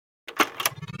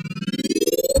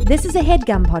This is a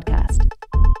HeadGum podcast.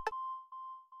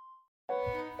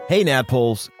 Hey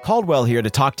Nadpoles, Caldwell here to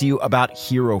talk to you about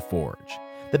Hero Forge,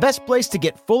 the best place to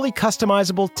get fully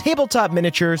customizable tabletop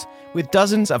miniatures with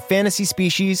dozens of fantasy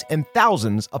species and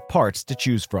thousands of parts to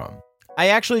choose from. I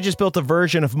actually just built a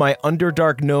version of my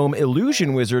Underdark Gnome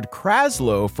illusion wizard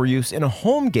Kraslow for use in a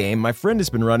home game my friend has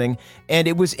been running, and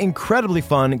it was incredibly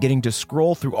fun getting to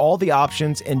scroll through all the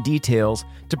options and details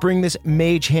to bring this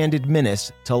mage-handed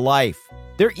menace to life.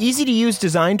 Their easy-to-use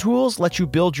design tools let you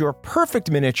build your perfect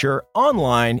miniature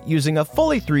online using a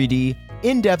fully 3D,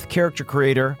 in-depth character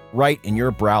creator right in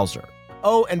your browser.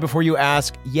 Oh, and before you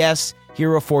ask, yes,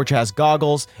 Hero Forge has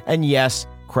goggles, and yes,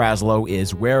 Kraslow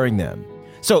is wearing them.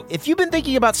 So if you've been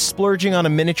thinking about splurging on a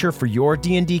miniature for your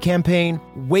D&D campaign,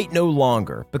 wait no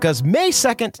longer, because May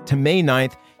 2nd to May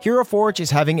 9th, Hero Forge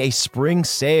is having a spring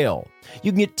sale.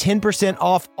 You can get 10%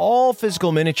 off all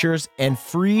physical miniatures and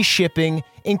free shipping,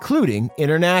 including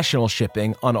international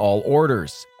shipping on all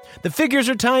orders. The figures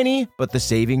are tiny, but the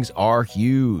savings are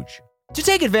huge. To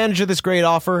take advantage of this great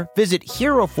offer, visit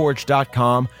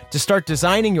HeroForge.com to start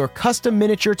designing your custom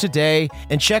miniature today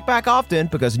and check back often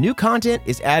because new content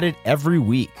is added every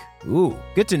week. Ooh,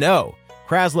 good to know.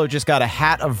 Kraslow just got a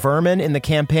hat of vermin in the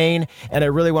campaign, and I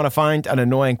really want to find an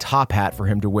annoying top hat for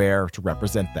him to wear to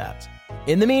represent that.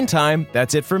 In the meantime,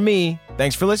 that's it for me.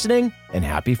 Thanks for listening, and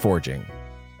happy forging.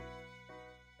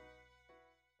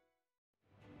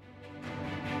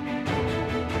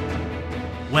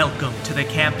 Welcome to the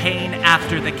campaign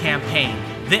after the campaign.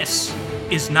 This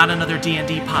is not another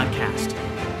D&D podcast.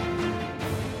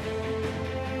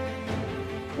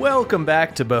 Welcome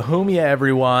back to Bohemia,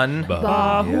 everyone.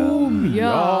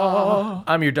 Bohemia.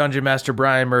 I'm your Dungeon Master,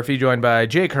 Brian Murphy, joined by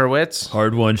Jake Hurwitz,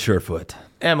 Hard One Surefoot,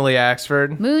 Emily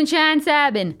Axford, Moonshine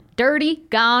Sabin, dirty,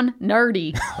 gone,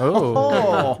 nerdy.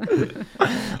 Oh,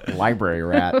 Library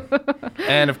rat.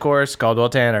 and of course, Caldwell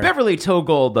Tanner. Beverly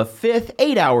Togol, the fifth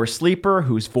 8-hour sleeper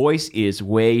whose voice is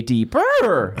way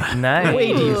deeper. Nice.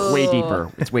 Way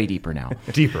deeper. It's way deeper now.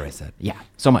 Deeper, I said. Yeah,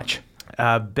 so much.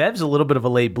 Bev's a little bit of a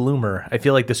late bloomer. I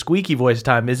feel like the squeaky voice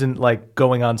time isn't like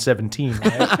going on 17,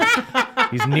 right?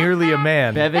 He's nearly a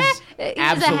man. Bev is He's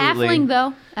absolutely... a halfling,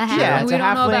 though. A halfling. Yeah, it's we a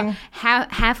don't know halfling. about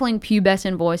halfling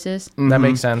pubescent voices. That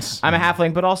makes sense. I'm a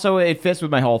halfling, but also it fits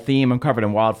with my whole theme. I'm covered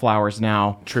in wildflowers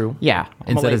now. True. Yeah,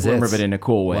 I'm Instead a of late bloomer, zits. but in a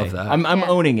cool way. Love that. I'm Yeah.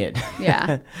 owning it.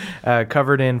 Yeah.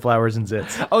 Covered in flowers and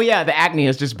zits. Oh yeah, the acne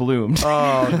has just bloomed.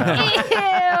 Oh, no.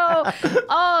 Ew.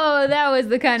 Oh, that was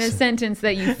the kind of sentence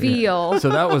that you feel. So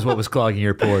that was what was clogging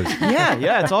your pores.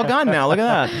 yeah, it's all gone now. Look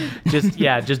at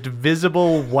that. just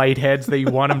visible whiteheads that you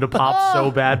want him to pop so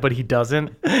bad, but he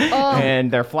doesn't. And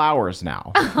they're flowers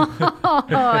now. Oh,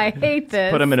 I hate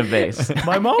this. Put them in a vase.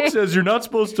 My mom says you're not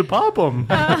supposed to pop them.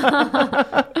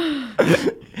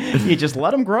 You just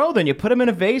let them grow, then you put them in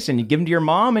a vase and you give them to your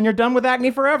mom, and you're done with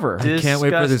acne forever. Can't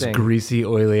wait for this greasy,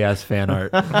 oily-ass fan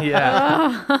art.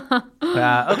 Yeah.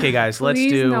 Okay, guys, let's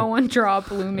Please do... no one draw a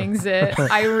blooming zit.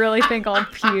 I really think I'll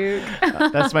puke.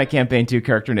 That's my campaign 2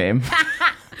 character name.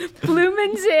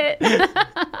 Blooming zit.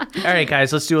 All right,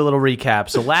 guys, let's do a little recap.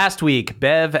 So last week,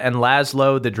 Bev and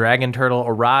Laszlo, the dragon turtle,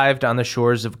 arrived on the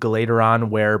shores of Galateron,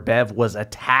 where Bev was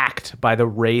attacked by the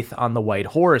Wraith on the white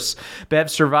horse.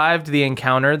 Bev survived the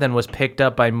encounter, then was picked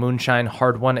up by Moonshine,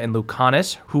 Hardone, and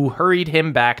Lucanus, who hurried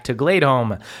him back to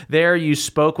Gladeholm. There, you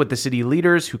spoke with the city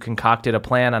leaders, who concocted a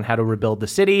plan on how to rebuild the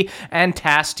city, and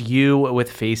tasked you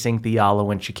with facing Theala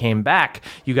when she came back.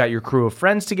 You got your crew of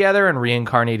friends together and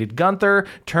reincarnated Gunther,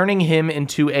 turning him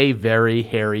into a very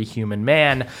hairy human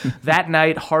man. That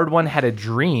night, Hardone had a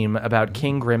dream about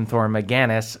King Grimthor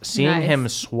Maganis, seeing Nice. him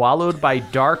swallowed by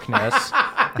darkness.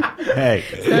 Hey.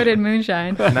 So did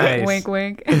Moonshine. Nice. Wink,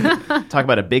 wink. Talk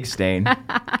about a big stain.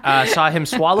 Saw him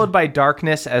swallowed by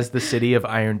darkness as the city of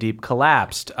Irondeep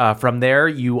collapsed. From there,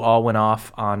 you all went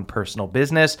off on personal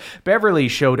business. Beverly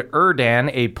showed Erdan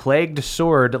a plagued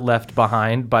sword left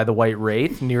behind by the White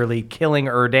Wraith, nearly killing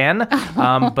Erdan.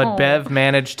 But Bev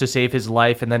managed to save his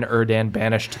life, and then Erdan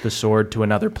banished the sword to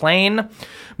another plane.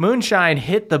 Moonshine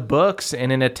hit the books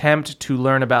in an attempt to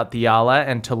learn about Theala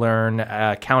and to learn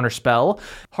Counterspell.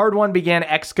 Hardone began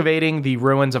excavating the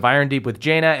ruins of Irondeep with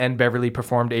Jaina, and Beverly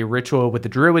performed a ritual with the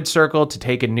Druid Circle to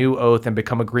take a new oath and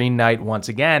become a Green Knight once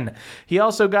again. He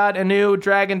also got a new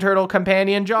Dragon Turtle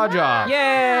companion, Jaw-Jaw.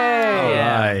 Yay! All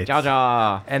right.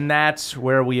 Jaw-jaw. And that's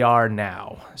where we are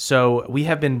now. So we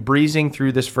have been breezing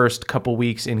through this first couple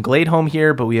weeks in Gladeholm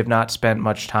here, but we have not spent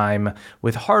much time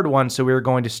with Hardone, so we're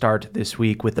going to start this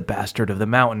week with the Bastard of the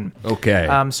Mountain. Okay.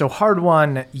 So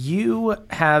Hardone, you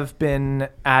have been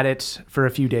at it for a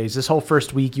few few days. This whole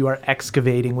first week, you are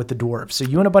excavating with the dwarves. So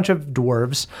you and a bunch of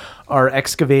dwarves are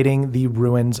excavating the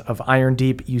ruins of Iron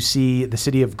Deep. You see the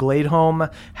city of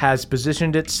Gladeholm has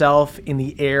positioned itself in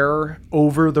the air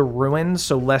over the ruins,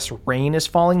 so less rain is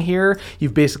falling here.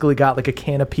 You've basically got like a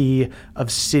canopy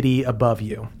of city above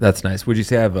you. That's nice. Would you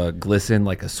say I have a glisten,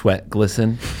 like a sweat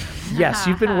glisten? Yes,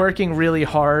 you've been working really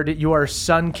hard. You are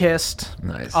sun-kissed.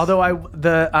 Nice. Although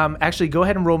actually go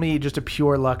ahead and roll me just a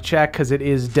pure luck check because it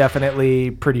is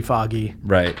definitely pretty foggy.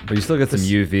 Right. But you still get some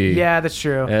UV. Yeah, that's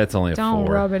true. It's only a 4. Don't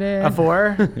rub it in. A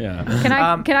 4? Yeah.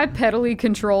 Can I pedally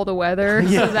control the weather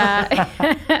so that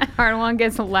Hard One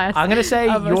gets less? I'm gonna say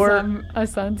of you're a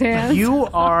suntan. you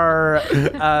are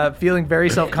feeling very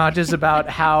self-conscious about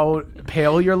how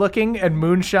pale you're looking, and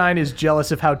Moonshine is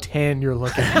jealous of how tan you're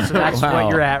looking. So that's Wow.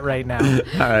 what you're at right now.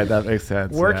 All right, that makes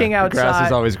sense. Working The grass outside-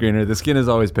 is always greener. The skin is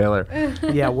always paler.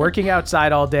 Yeah, working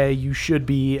outside all day, you should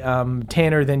be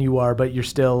tanner than you are, but you're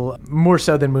still more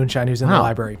so than Moonshine, who's in the Wow.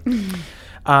 library.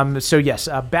 So yes,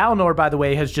 Balnor, by the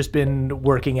way, has just been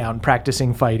working out and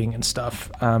practicing fighting and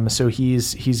stuff. So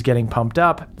he's getting pumped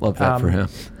up. Love that for him.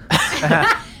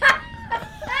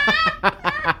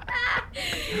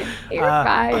 You're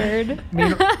fired.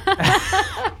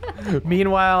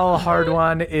 Meanwhile, Hard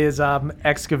One is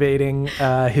excavating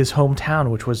his hometown,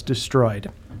 which was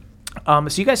destroyed. So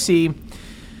you guys see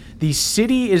the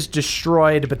city is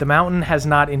destroyed, but the mountain has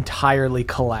not entirely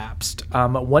collapsed.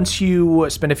 Once you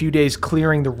spend a few days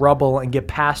clearing the rubble and get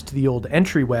past the old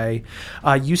entryway,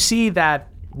 you see that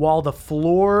while the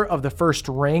floor of the first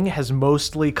ring has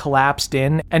mostly collapsed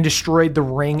in and destroyed the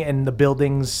ring and the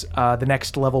buildings the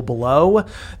next level below,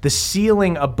 the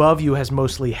ceiling above you has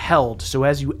mostly held. So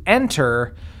as you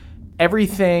enter,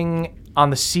 everything on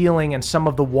the ceiling and some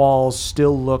of the walls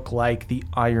still look like the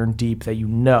Iron Deep that you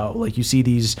know. Like you see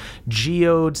these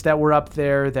geodes that were up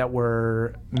there that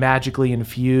were magically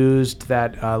infused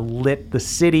that lit the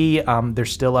city. They're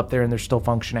still up there and they're still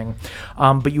functioning.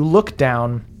 But you look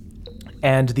down,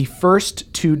 and the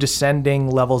first 2 descending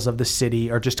levels of the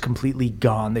city are just completely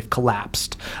gone. They've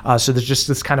collapsed. So there's just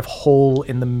this kind of hole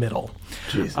in the middle.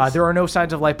 There are no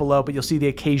signs of life below, but you'll see the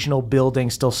occasional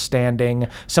building still standing.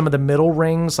 Some of the middle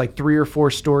rings, like 3 or 4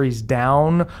 stories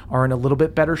down, are in a little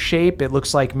bit better shape. It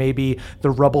looks like maybe the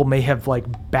rubble may have like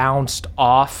bounced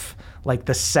off like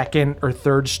the second or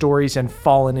third stories and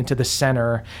fallen into the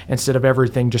center instead of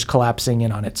everything just collapsing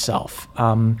in on itself.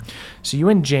 So you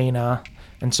and Jaina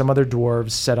and some other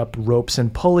dwarves set up ropes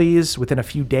and pulleys. Within a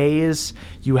few days,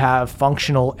 you have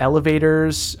functional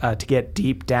elevators to get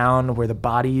deep down where the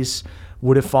bodies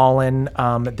would have fallen.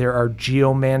 There are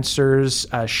geomancers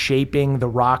shaping the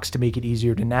rocks to make it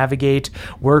easier to navigate,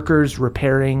 workers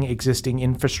repairing existing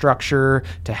infrastructure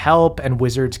to help, and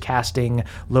wizards casting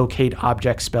locate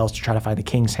object spells to try to find the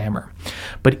King's Hammer.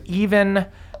 But even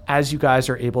as you guys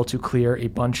are able to clear a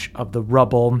bunch of the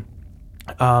rubble,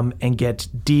 and get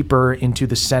deeper into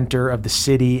the center of the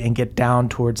city and get down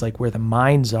towards like where the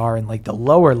mines are and like the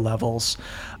lower levels,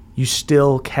 you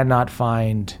still cannot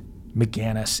find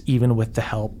Meganis, even with the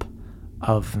help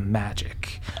of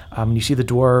magic. You see the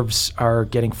dwarves are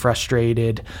getting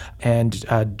frustrated, and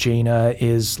Jaina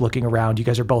is looking around. You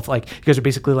guys are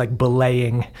basically like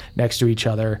belaying next to each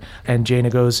other. And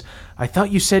Jaina goes, "I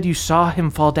thought you said you saw him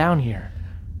fall down here."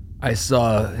 I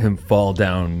saw him fall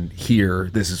down here.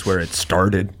 This is where it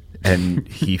started. And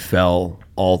he fell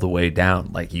all the way down.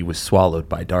 Like he was swallowed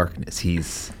by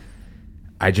darkness.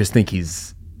 I just think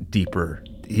he's deeper.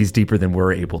 He's deeper than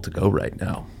we're able to go right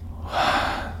now.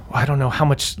 I don't know how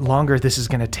much longer this is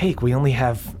going to take. We only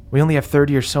have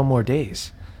 30 or so more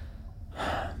days.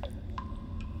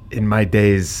 In my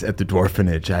days at the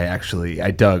Dwarfenage, I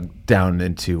dug down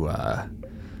into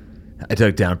I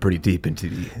dug down pretty deep into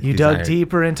the... You dug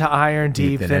deeper into Iron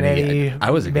Deep than any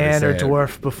man or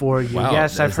dwarf before you. Wow,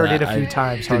 yes, I've heard it a few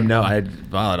times. Didn't know. It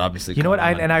obviously... You know what?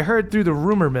 I heard through the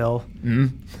rumor mill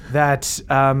that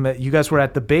you guys were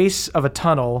at the base of a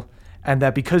tunnel, and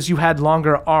that because you had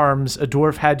longer arms, a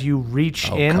dwarf had you reach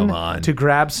in to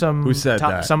grab some... Who said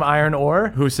that? Some iron ore.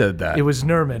 Who said that? It was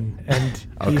Nerman,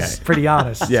 and he's pretty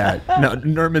honest. Yeah, no,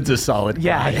 Nerman's a solid guy.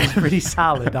 Yeah, he's pretty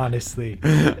solid, honestly.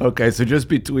 Okay, so just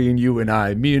between you and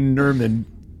I, me and Nerman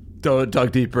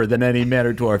dug deeper than any man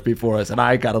or dwarf before us, and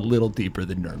I got a little deeper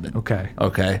than Nerman.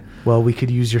 Okay. Well, we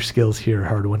could use your skills here,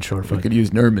 Hard One Shorefoot. We could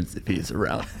use Nerman's if he's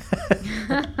around.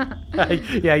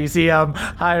 Yeah, you see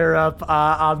higher up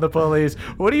on the pulleys.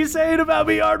 What are you saying about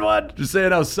me, Hard One? Just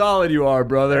saying how solid you are,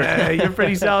 brother. You're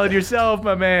pretty solid yourself,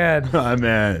 my man. My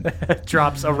man.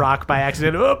 Drops a rock by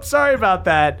accident. Oops, sorry about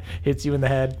that. Hits you in the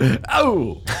head.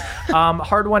 Oh!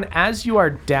 Hard One, as you are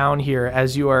down here,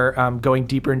 as you are going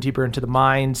deeper and deeper into the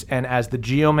mines and as the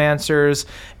geomancers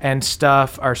and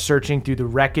stuff are searching through the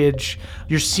wreckage,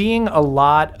 you're seeing a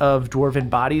lot of dwarven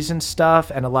bodies and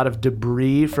stuff and a lot of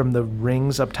debris from the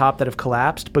rings up top that have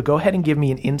collapsed. But go ahead and give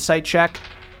me an insight check.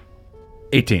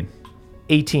 18.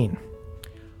 18.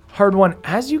 Hard one.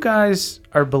 As you guys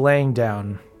are belaying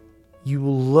down, you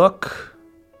look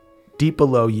deep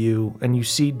below you and you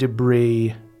see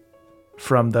debris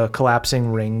from the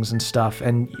collapsing rings and stuff,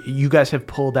 and you guys have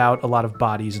pulled out a lot of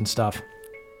bodies and stuff.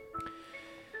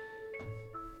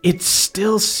 It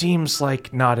still seems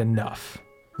like not enough.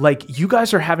 Like, you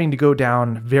guys are having to go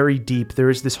down very deep.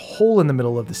 There is this hole in the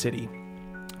middle of the city.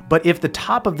 But if the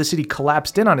top of the city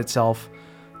collapsed in on itself,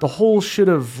 the hole should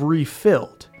have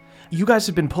refilled. You guys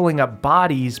have been pulling up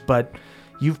bodies, but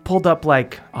you've pulled up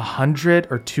like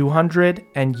 100 or 200,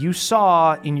 and you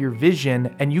saw in your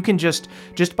vision, and you can just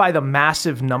by the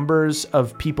massive numbers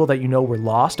of people that you know were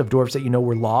lost, of dwarves that you know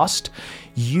were lost,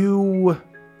 you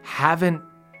haven't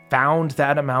found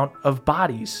that amount of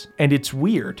bodies. And it's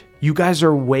weird. You guys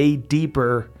are way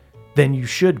deeper than you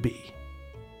should be.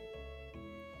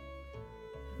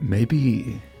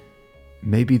 Maybe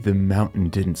the mountain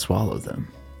didn't swallow them.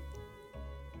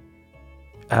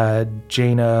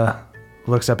 Jaina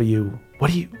looks up at you.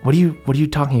 What are you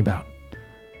talking about?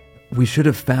 We should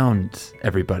have found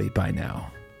everybody by now.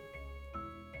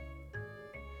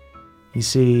 You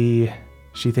see,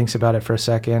 she thinks about it for a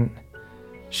second.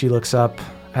 She looks up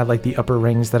at like the upper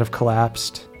rings that have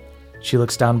collapsed. She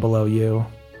looks down below you,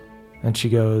 and she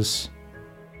goes,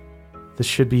 "This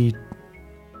should be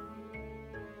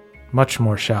much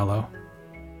more shallow.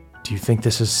 Do you think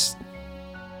this is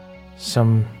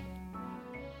some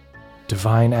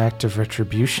divine act of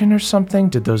retribution or something?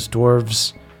 Did those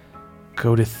dwarves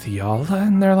go to Theala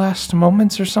in their last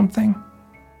moments or something?"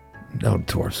 No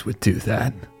dwarves would do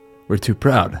that. We're too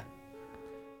proud.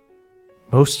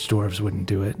 Most dwarves wouldn't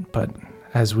do it, but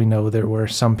as we know, there were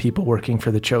some people working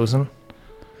for the Chosen.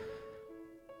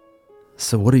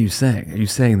 So what are you saying? Are you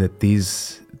saying that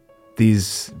these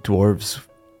dwarves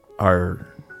are...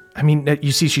 I mean,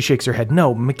 you see she shakes her head.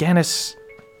 No, King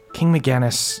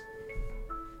Meganus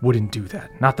wouldn't do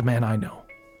that. Not the man I know.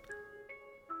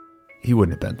 He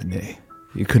wouldn't have bent the knee.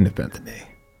 He couldn't have bent the knee.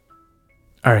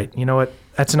 All right, you know what?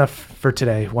 That's enough for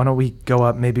today. Why don't we go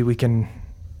up? Maybe we can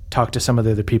talk to some of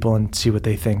the other people and see what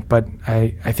they think. But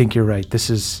I think you're right. This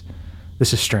is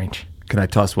strange. Can I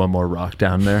toss one more rock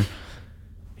down there?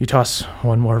 You toss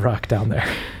one more rock down there.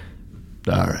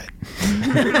 All right.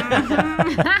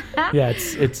 Yeah,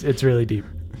 it's really deep.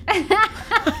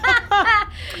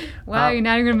 Wow, you're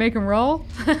not even gonna make him roll?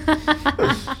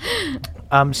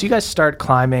 So you guys start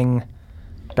climbing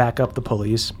back up the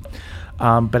pulleys.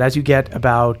 But as you get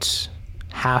about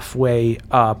halfway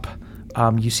up,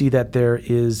 you see that there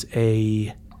is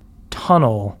a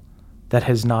tunnel that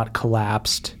has not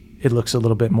collapsed. It looks a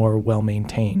little bit more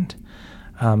well-maintained.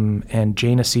 And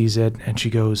Jaina sees it, and she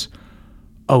goes,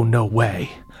 "Oh, no way."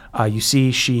 You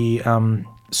see she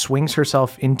swings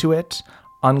herself into it,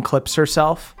 unclips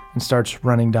herself, and starts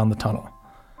running down the tunnel.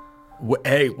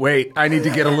 Hey, wait. I need to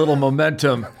get a little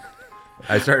momentum.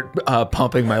 I start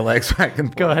pumping my legs back and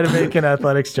forth. Go ahead and make an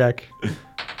athletics check.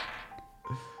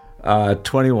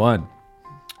 21.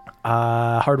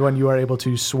 Hard one, you are able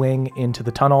to swing into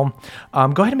the tunnel.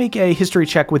 Go ahead and make a history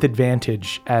check with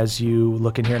advantage as you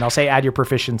look in here. And I'll say add your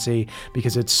proficiency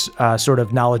because it's sort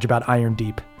of knowledge about Iron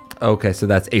Deep. Okay, so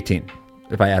that's 18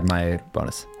 if I add my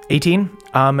bonus. 18.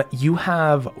 You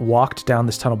have walked down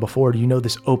this tunnel before. You know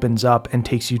this opens up and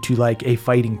takes you to like a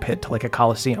fighting pit, like a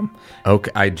coliseum.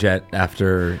 Okay, I jet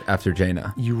after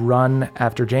Jaina. You run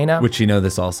after Jaina. Would she know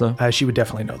this also? She would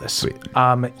definitely know this. Sweet.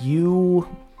 You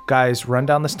guys run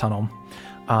down this tunnel.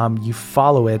 You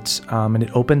follow it, and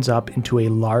it opens up into a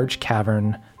large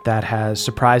cavern that has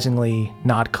surprisingly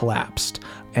not collapsed.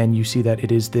 And you see that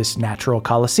it is this natural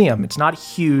coliseum. It's not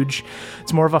huge.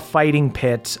 It's more of a fighting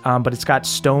pit, but it's got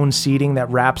stone seating that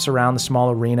wraps around the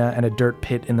small arena and a dirt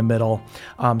pit in the middle.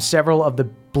 Several of the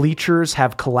bleachers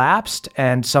have collapsed,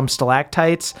 and some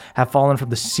stalactites have fallen from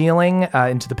the ceiling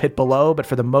into the pit below, but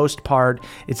for the most part,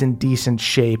 it's in decent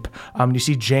shape. You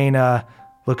see Jaina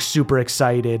looks super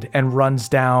excited and runs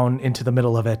down into the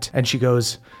middle of it, and she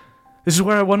goes, "This is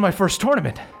where I won my first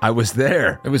tournament." I was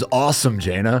there. It was awesome,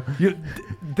 Jaina.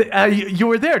 You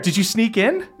were there. Did you sneak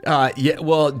in? Yeah.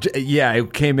 Well, I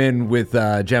came in with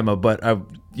Gemma, but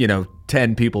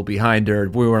 10 people behind her.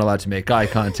 We weren't allowed to make eye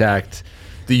contact.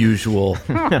 The usual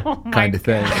kind of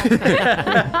thing.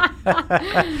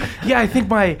 Yeah, I think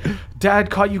my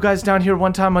dad caught you guys down here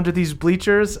one time under these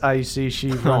bleachers. You see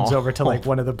she runs over to like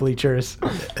one of the bleachers.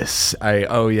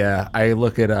 I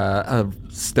look at a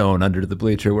stone under the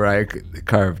bleacher where I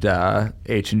carved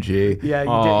H and G.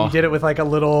 Yeah, you did it with like a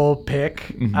little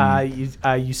pick.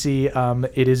 You see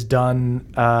it is done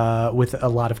with a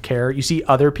lot of care. You see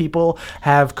other people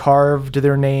have carved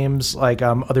their names, like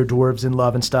other dwarves in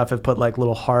Love and stuff have put like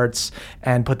little hearts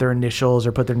and put their initials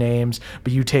or put their names,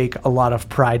 but you take a lot of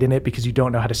pride in it because you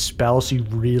don't know how to spell, so you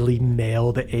really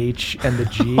nail the H and the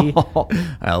G.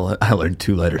 I learned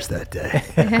 2 letters that day.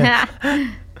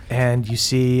 And you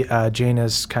see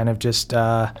Jaina's kind of just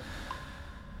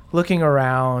looking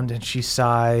around, and she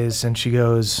sighs and she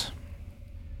goes,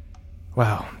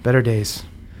 wow, better days.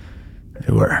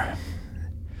 They were.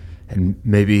 And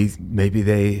maybe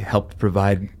they helped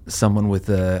provide someone with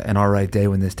an all right day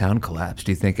when this town collapsed.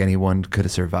 Do you think anyone could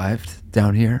have survived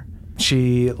down here?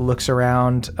 She looks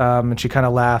around and she kind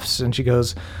of laughs and she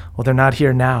goes, well, they're not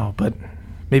here now, but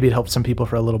maybe it helped some people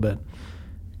for a little bit.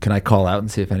 Can I call out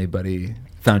and see if anybody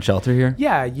found shelter here?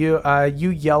 Yeah, you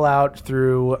yell out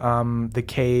through the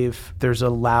cave. There's a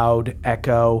loud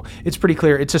echo. It's pretty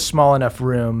clear. It's a small enough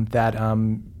room that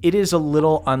it is a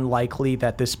little unlikely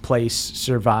that this place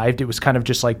survived. It was kind of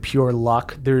just like pure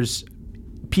luck.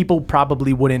 People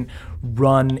probably wouldn't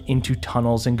run into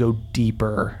tunnels and go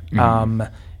deeper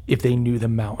if they knew the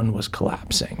mountain was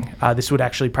collapsing. This would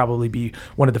actually probably be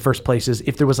one of the first places.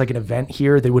 If there was like an event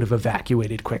here, they would have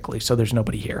evacuated quickly. So there's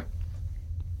nobody here.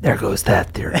 There goes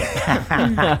that theory.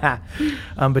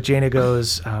 But Jaina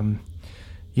goes,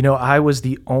 I was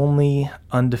the only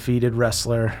undefeated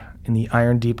wrestler in the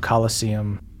Iron Deep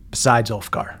Coliseum besides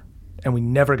Ulfgar, and we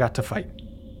never got to fight.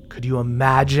 Could you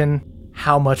imagine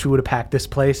how much we would have packed this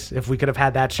place if we could have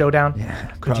had that showdown?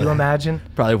 Yeah. Could you imagine?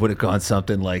 Probably would have gone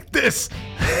something like this.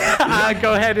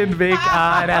 Go ahead and make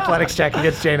an athletics check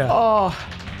against Jaina.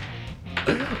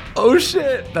 Oh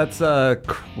shit, that's a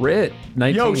crit.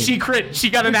 19. Yo, she crit. She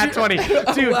got a nat 20.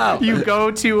 Dude, Wow. You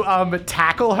go to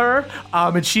tackle her,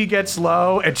 and she gets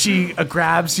low, and she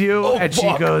grabs you, and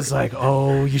fuck. she goes like,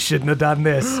 oh, you shouldn't have done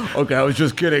this. Okay, I was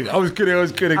just kidding. I was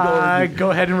kidding.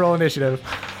 Go ahead and roll initiative.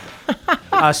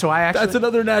 So I actually... That's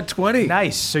another nat 20.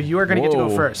 Nice. So you are going to get to go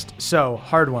Whoa. first. So,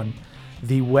 hard one.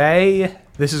 The way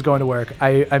this is going to work,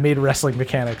 I made wrestling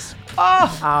mechanics.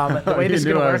 The way this is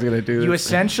You going knew to I was work, gonna do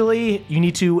this. you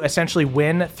need to essentially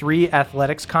win 3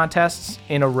 athletics contests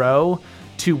in a row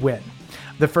to win.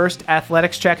 The first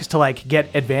athletics check is to like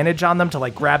get advantage on them, to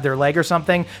like grab their leg or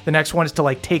something. The next one is to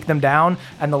like take them down.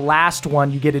 And the last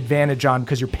one you get advantage on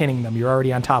because you're pinning them. You're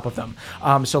already on top of them.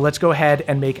 So let's go ahead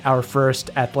and make our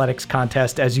first athletics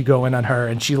contest as you go in on her.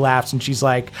 And she laughs and she's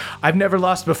like, I've never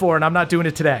lost before and I'm not doing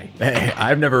it today. Hey,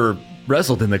 I've never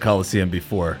wrestled in the Coliseum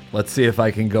before. Let's see if I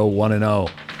can go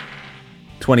 1-0.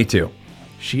 22.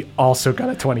 She also got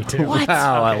a 22. What?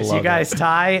 Wow, I Okay, so love you guys it.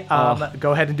 tie.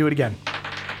 Go ahead and do it again.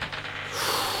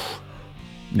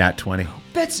 Nat 20.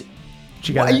 That's.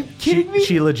 She got Are you kidding me?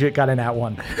 She legit got a nat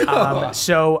 1.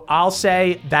 So I'll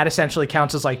say that essentially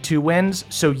counts as like 2 wins.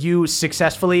 So you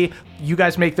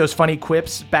guys make those funny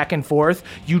quips back and forth.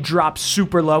 You drop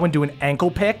super low and do an ankle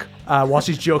pick while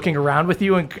she's joking around with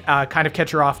you and kind of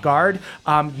catch her off guard.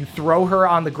 You throw her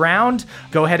on the ground.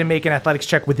 Go ahead and make an athletics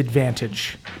check with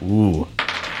advantage. Ooh.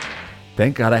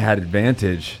 Thank God I had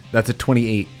advantage. That's a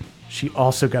 28. She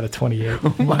also got a 28.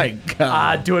 Oh my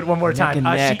God. Do it one more time. and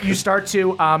neck. You start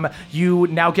to, you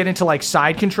now get into like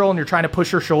side control and you're trying to push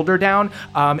her shoulder down.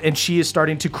 And she is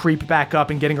starting to creep back up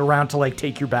and getting around to like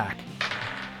take your back.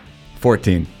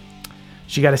 14.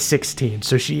 She got a 16.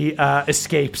 So she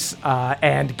escapes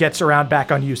and gets around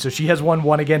back on you. So she has won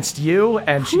 1 against you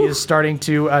and she is starting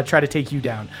to try to take you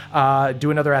down. Do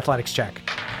another athletics check.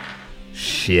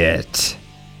 Shit.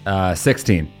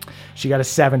 16. She got a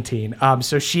 17.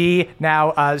 So she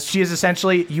is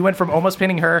essentially, you went from almost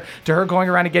pinning her to her going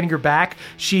around and getting your back.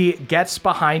 She gets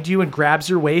behind you and grabs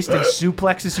your waist and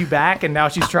suplexes you back. And now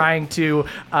she's trying to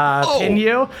pin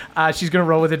you. She's going to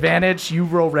roll with advantage. You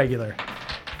roll regular.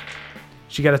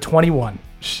 She got a 21.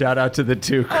 Shout out to the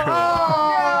 2 crew.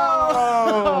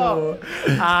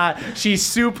 She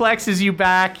suplexes you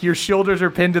back. Your shoulders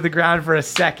are pinned to the ground for a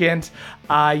second.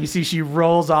 You see she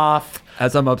rolls off.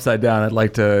 As I'm upside down, I'd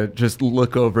like to just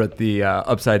look over at the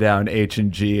upside down H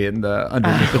and G and the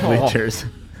underneath the bleachers.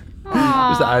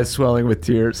 Just eyes swelling with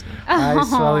tears. Eyes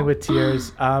swelling with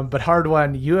tears. But hard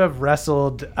one, you have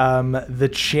wrestled the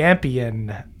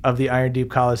champion of the Iron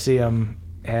Deep Coliseum,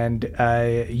 and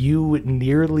you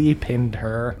nearly pinned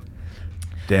her.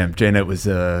 Damn, Jaina was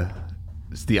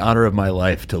It's the honor of my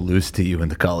life to lose to you in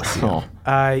the Coliseum.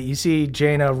 You see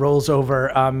Jaina rolls over,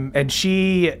 and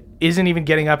she isn't even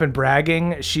getting up and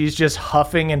bragging. She's just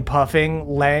huffing and puffing,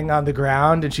 laying on the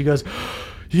ground, and she goes,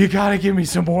 "You gotta give me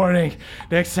some warning.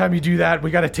 Next time you do that,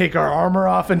 we gotta take our armor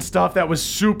off and stuff. That was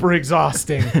super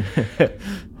exhausting."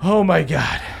 Oh my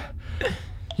God.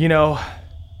 You know,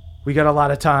 we got a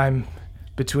lot of time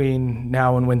between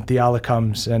now and when Theala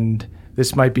comes, and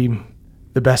this might be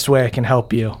the best way I can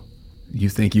help you. You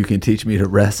think you can teach me to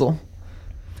wrestle?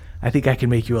 I think I can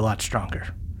make you a lot stronger.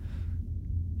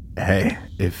 Hey,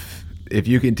 if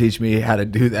you can teach me how to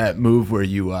do that move where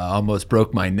you almost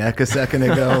broke my neck a second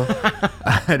ago,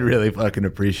 I'd really fucking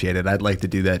appreciate it. I'd like to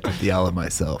do that to Theala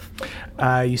myself.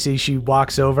 You see she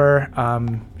walks over,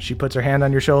 she puts her hand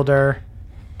on your shoulder,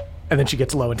 and then she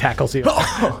gets low and tackles you.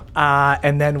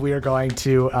 And then we are going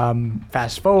to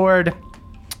fast forward.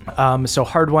 So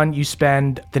hard one, you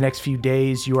spend the next few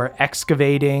days, you are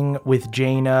excavating with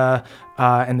Jaina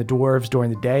and the dwarves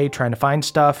during the day, trying to find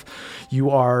stuff.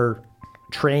 You are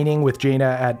training with Jaina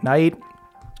at night.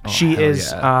 She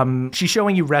is, she's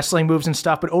showing you wrestling moves and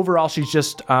stuff, but overall she's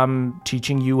just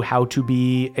teaching you how to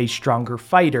be a stronger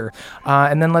fighter.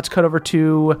 And then let's cut over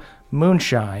to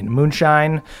Moonshine.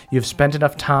 Moonshine, you've spent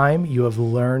enough time. You have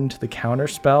learned the counter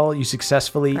spell. You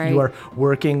successfully, Right. you are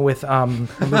working with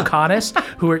Lucanus,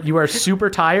 you are super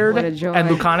tired. What a joy. And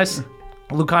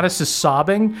Lucanus is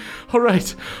sobbing. "All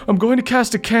right, I'm going to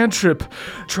cast a cantrip.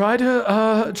 Try to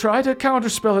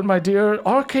counterspell it, my dear.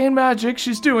 Arcane magic.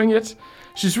 She's doing it.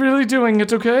 She's really doing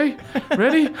it, okay?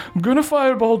 Ready? I'm going to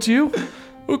firebolt you.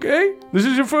 Okay? This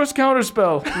is your first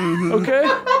counterspell. Okay?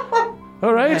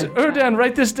 All right? Erdan,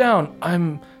 write this down.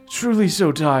 I'm truly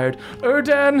so tired.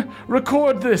 Erdan,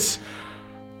 record this.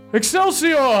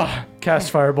 Excelsior!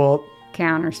 Cast firebolt.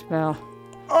 Counterspell.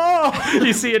 Oh,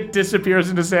 you see it disappears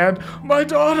into sand. "My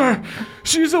daughter,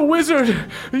 she's a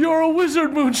wizard. You're a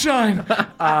wizard, Moonshine."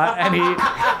 And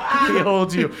he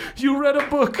holds you. "You read a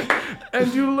book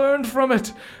and you learned from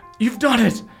it. You've done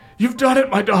it. You've done it,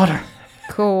 my daughter."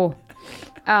 Cool.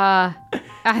 I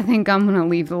think I'm gonna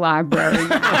leave the library.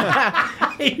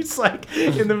 He's like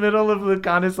in the middle of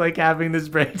Lucanus, like having this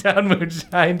breakdown.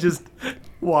 Moonshine just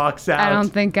walks out. I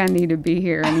don't think I need to be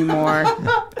here anymore.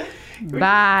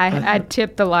 Bye. I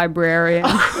tipped the librarian.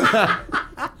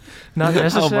 Not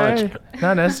necessary.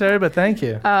 Not necessary, but thank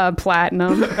you.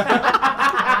 Platinum.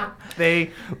 They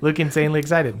look insanely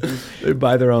excited. They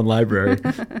buy their own library.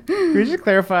 Can we just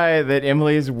clarify that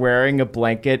Emily is wearing a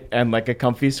blanket and like a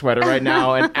comfy sweater right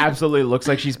now and absolutely looks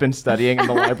like she's been studying in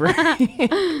the library?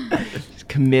 She's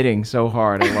committing so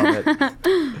hard. I love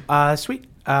it. Sweet.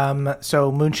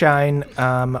 So Moonshine,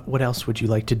 what else would you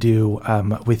like to do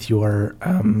with your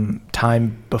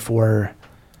time before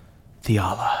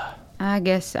Theala? I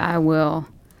guess I will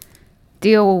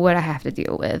deal with what I have to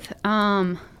deal with.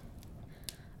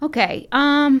 Okay.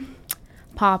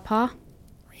 Papa.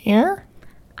 Here?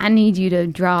 I need you to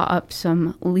draw up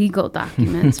some legal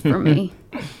documents for me.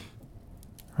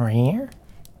 Here?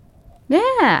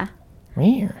 Yeah.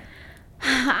 Here?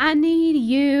 I need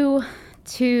you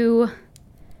to...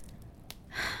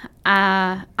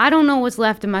 I don't know what's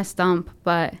left in my stump,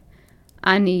 but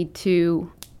I'd like to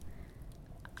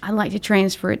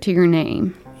transfer it to your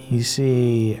name. You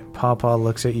see Papa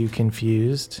looks at you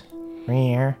confused.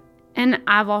 Here? And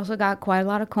I've also got quite a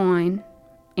lot of coin,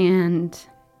 and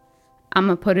I'm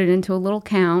going to put it into a little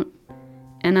count,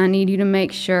 and I need you to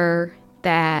make sure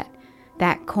that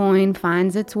that coin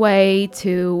finds its way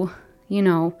to,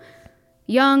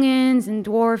 youngins and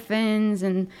dwarfins,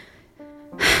 and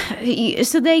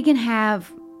so they can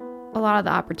have a lot of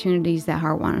the opportunities that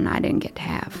Harwan and I didn't get to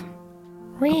have.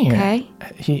 Here? Okay?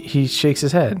 He shakes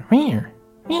his head. Here?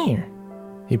 Here?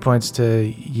 He points to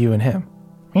you and him.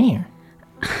 Here?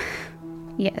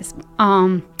 Yes.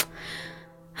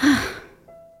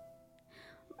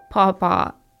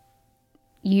 Papa,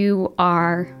 you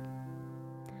are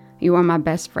my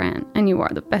best friend, and you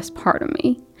are the best part of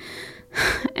me.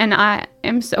 And I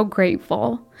am so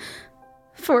grateful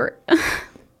for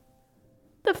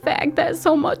the fact that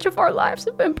so much of our lives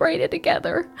have been braided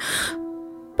together.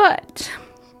 But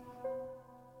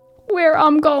where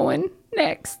I'm going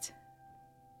next,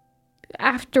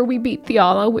 after we beat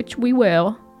Theala, which we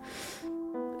will,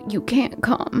 you can't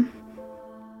come.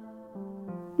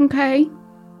 Okay?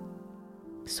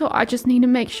 So I just need to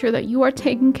make sure that you are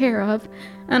taken care of,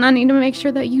 and I need to make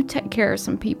sure that you take care of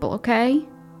some people, okay?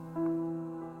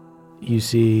 You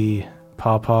see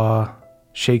Papa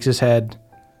shakes his head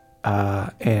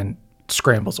and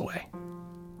scrambles away.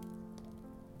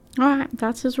 Alright,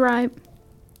 that's his right.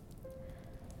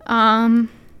 And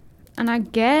I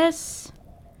guess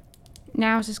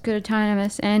now's as good a time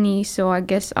as any, so I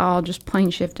guess I'll just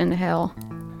plane shift into hell.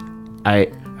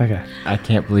 Okay. I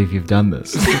can't believe you've done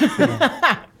this.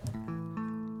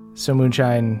 So,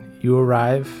 Moonshine, you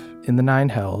arrive in the Nine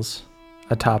Hells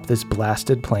atop this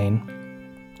blasted plain,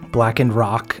 blackened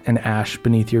rock and ash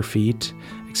beneath your feet,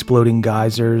 exploding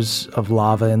geysers of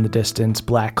lava in the distance,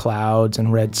 black clouds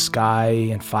and red sky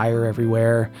and fire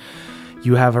everywhere.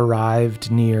 You have arrived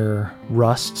near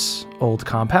Rust's old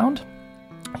compound.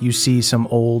 You see some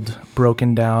old,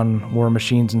 broken down war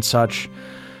machines and such,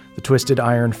 the twisted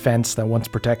iron fence that once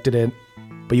protected it.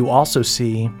 But you also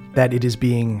see that it is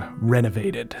being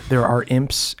renovated. There are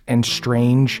imps and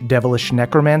strange, devilish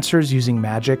necromancers using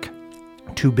magic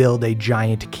to build a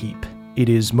giant keep. It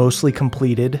is mostly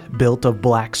completed, built of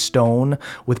black stone,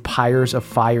 with pyres of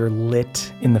fire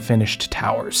lit in the finished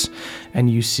towers. And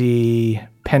you see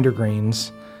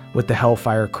Pendergreens with the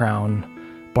Hellfire Crown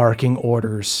barking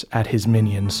orders at his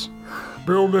minions.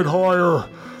 Build it higher.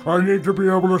 I need to be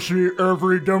able to see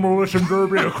every demolition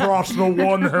derby across the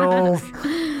one hills.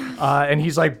 And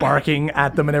he's like barking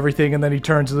at them and everything, and then he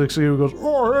turns to the and goes,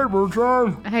 Oh, hey,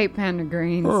 Moonshine. Hey, Panda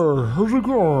Greens. Hey, how's it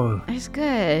going? It's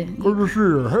good. Good to see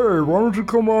you. Hey, why don't you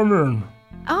come on in?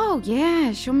 Oh,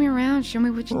 yeah. Show me around. Show me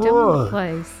what you're doing with the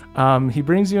place. He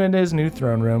brings you into his new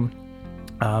throne room.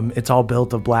 It's all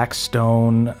built of black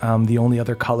stone. The only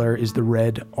other color is the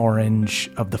red-orange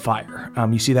of the fire.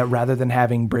 You see that rather than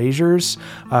having braziers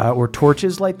or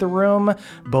torches light the room,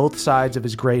 both sides of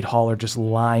his great hall are just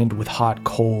lined with hot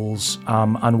coals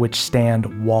on which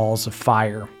stand walls of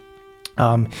fire.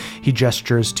 He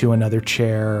gestures to another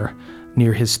chair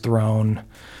near his throne,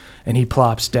 and he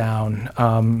plops down.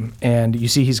 And you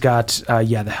see he's got,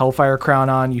 the Hellfire Crown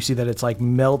on. You see that it's like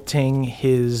melting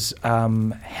his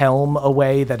helm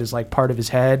away that is like part of his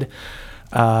head.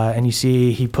 And you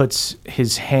see he puts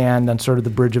his hand on sort of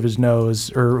the bridge of his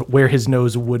nose, or where his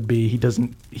nose would be.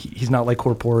 He's not like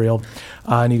corporeal.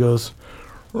 And he goes,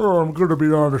 Oh, I'm going to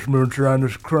be honest, Moonshine.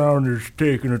 This crown is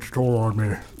taking its toll on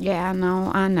me. Yeah, I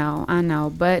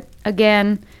know. But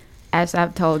again, as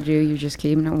I've told you, you're just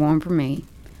keeping it warm for me.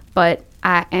 But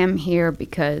I am here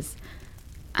because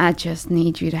I just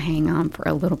need you to hang on for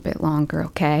a little bit longer,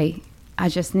 okay? I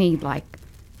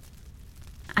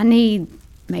need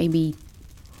maybe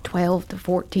 12 to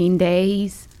 14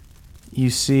 days. You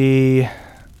see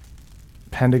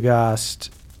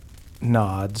Pendergast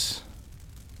nods,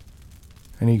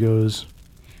 and he goes,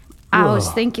 I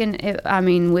was thinking,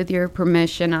 with your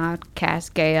permission, I'd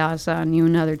cast chaos on you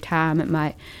another time. It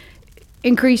might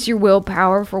increase your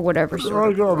willpower for whatever sort I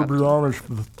of gotta corrupt. be honest,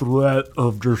 the threat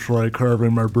of just like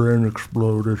having my brain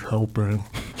explode is helping.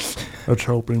 That's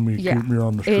helping me keep me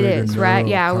on the straight It and is, right? narrow,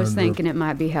 Yeah, I was kind of. thinking it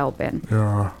might be helping.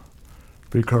 Yeah,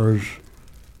 because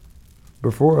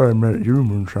before I met you,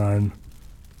 Moonshine,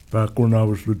 back when I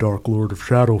was the Dark Lord of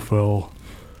Shadowfell,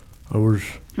 I was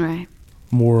Right.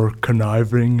 more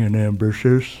conniving and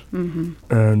ambitious,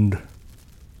 and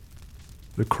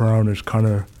the crown is kind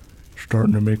of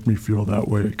starting to make me feel that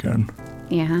way again.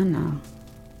 Yeah, I know.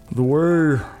 The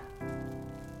way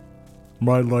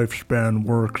my lifespan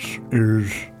works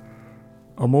is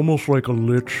I'm almost like a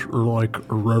lich or like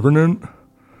a revenant.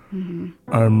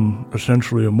 I'm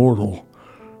essentially immortal.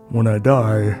 When I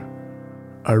die,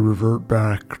 I revert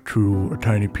back to a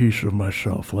tiny piece of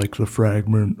myself, like the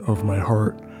fragment of my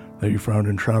heart that you found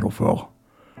in Shadowfell.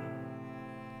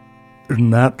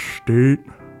 In that state,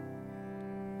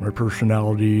 my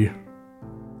personality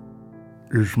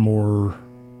is more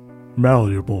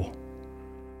malleable.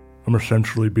 I'm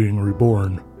essentially being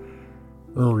reborn.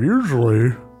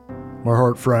 Usually, my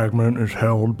heart fragment is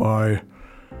held by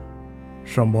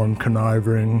someone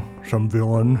conniving, some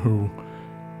villain who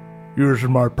uses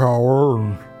my power,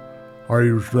 and I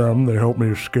use them, they help me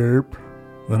escape,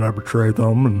 then I betray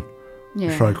them, and the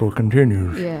Yeah. cycle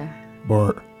continues. Yeah.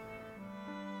 But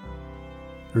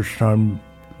this time,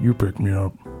 you picked me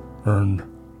up, and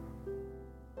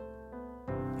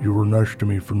you were nice to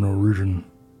me for no reason.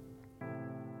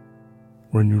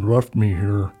 When you left me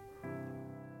here,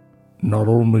 not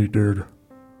only did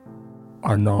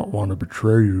I not want to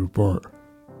betray you, but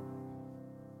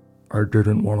I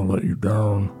didn't want to let you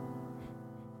down.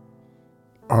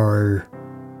 I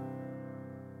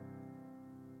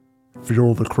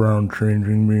feel the crown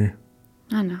changing me,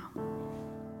 I know.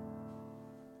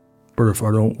 but if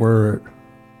I don't wear it,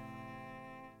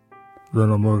 then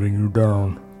I'm letting you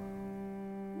down.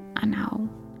 I know.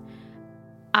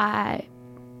 I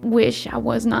wish I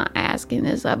was not asking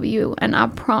this of you, and I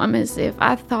promise if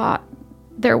I thought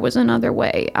there was another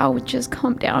way, I would just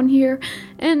come down here.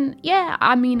 And yeah,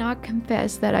 I mean, I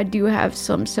confess that I do have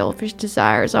some selfish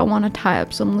desires. I want to tie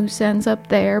up some loose ends up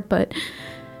there, but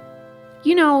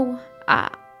you know,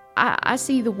 I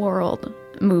see the world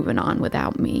moving on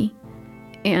without me,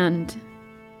 and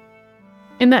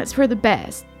that's for the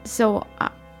best. So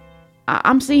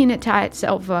I'm seeing it tie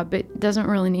itself up. It doesn't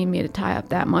really need me to tie up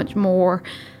that much more,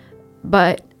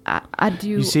 but I do.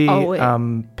 You see, owe it.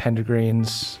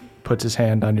 Pendergreens puts his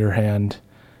hand on your hand,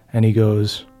 and he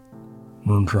goes,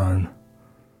 Moonshine,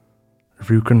 if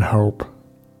you can help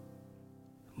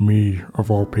me,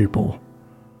 of all people,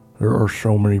 there are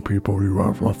so many people you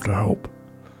have left to help.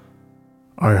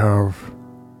 I have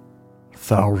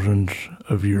thousands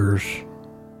of years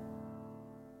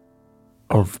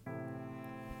of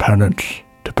penance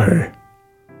to pay.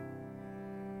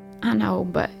 I know,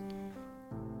 but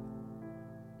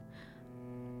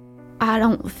I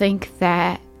don't think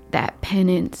that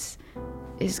penance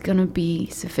is gonna be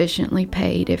sufficiently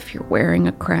paid if you're wearing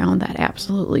a crown that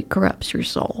absolutely corrupts your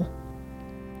soul.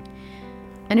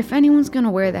 And if anyone's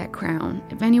gonna wear that crown,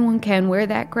 if anyone can wear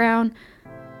that crown,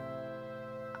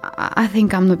 I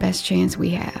think I'm the best chance we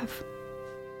have.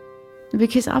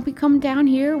 Because I'll be coming down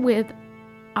here with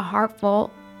a heart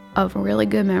full of really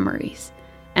good memories.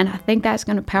 And I think that's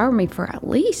going to power me for at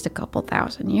least a couple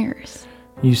thousand years.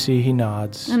 you see he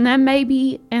nods. And then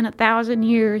maybe in 1,000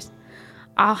 years,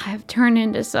 I'll have turned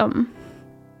into some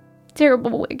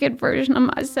terrible, wicked version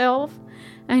of myself.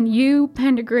 And you,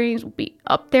 Pendergreens, will be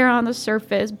up there on the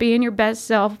surface, being your best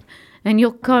self. And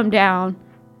you'll come down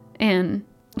and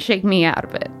shake me out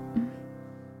of it.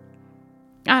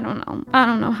 I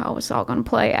don't know how it's all going to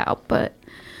play out, but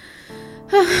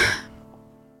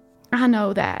I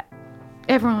know that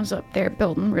everyone's up there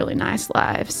building really nice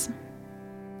lives,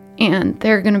 and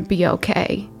they're going to be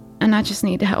okay, and I just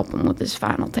need to help them with this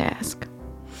final task.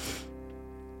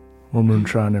 Well,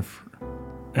 Moonshine, if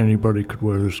anybody could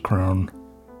wear this crown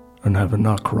and have it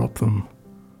not corrupt them,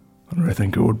 then I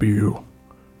think it would be you.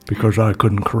 Because I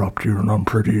couldn't corrupt you, and I'm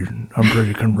pretty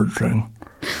convincing.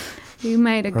 You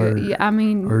made a good... I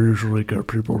usually get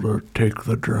people to take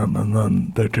the gem, and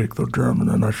then they take the gem, and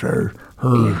then I say,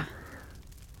 hey,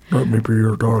 let me be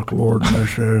your Dark Lord, and they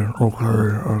say, okay,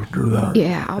 I'll do that.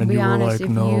 Yeah, I'll be honest, like,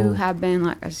 if no. you had been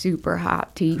like a super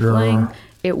hot tiefling,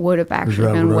 it would have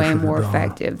actually been way more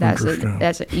effective. That's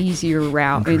an easier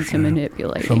route into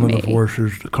manipulating Some of me. the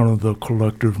voices, kind of the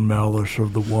collective malice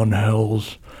of the one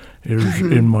hells is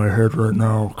in my head right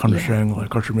now, kind of saying,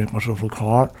 like, I should make myself look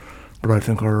hot, but I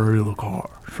think I already look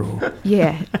hot, so...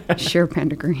 Yeah, sure,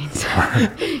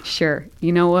 Pendergreens. Sure.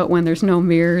 You know what? When there's no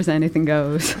mirrors, anything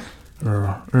goes.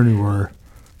 Anyway,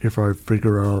 if I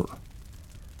figure out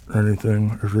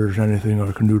anything, if there's anything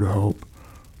I can do to help,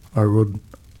 I would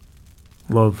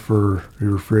love for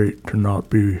your fate to not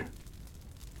be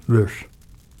this.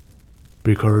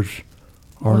 Because...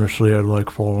 honestly, I like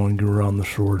following you around the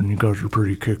sword, and you guys are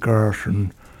pretty kick-ass,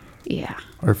 and yeah,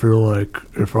 I feel like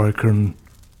if I can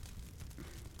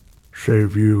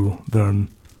save you, then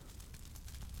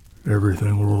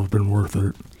everything will have been worth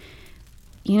it.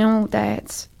 You know,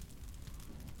 that's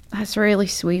really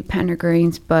sweet,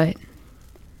 Pendergreens, but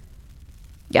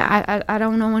yeah, I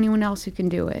don't know anyone else who can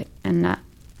do it, and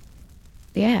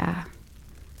yeah,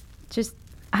 just,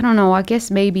 I don't know, I guess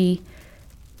maybe...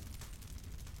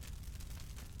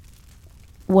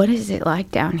 What is it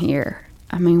like down here?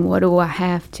 I mean, what do I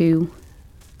have to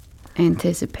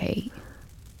anticipate?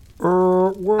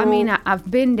 Well, I mean, I've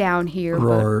been down here,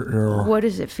 but yeah. what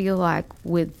does it feel like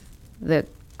with the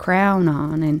crown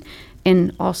on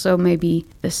and also maybe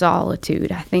the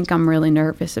solitude? I think I'm really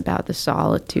nervous about the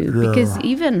solitude because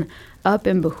even up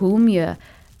in Bohemia,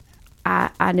 I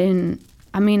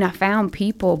found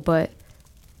people, but,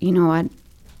 you know,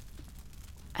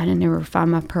 I didn't ever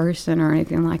find my person or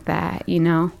anything like that, you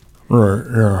know? Right,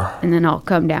 yeah. And then I'll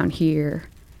come down here,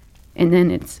 and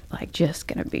then it's, like, just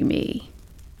gonna be me.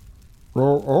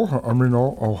 Well,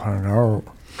 I'll hang out.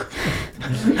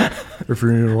 If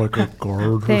you need, like, a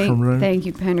guard or something. Thank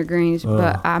you, Pendergreens,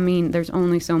 but, I mean, there's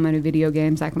only so many video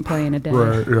games I can play in a day.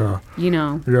 Right, yeah. You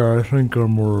know? Yeah, I think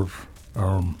I'm more of,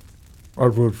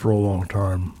 I've lived for a long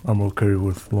time. I'm okay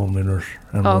with loneliness.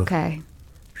 And Okay.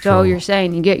 So you're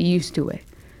saying you get used to it?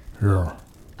 Yeah.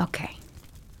 Okay.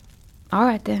 All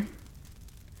right, then.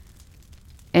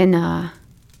 And,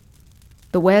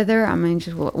 the weather, I mean,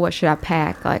 just what should I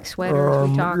pack? Like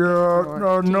sweaters we talking?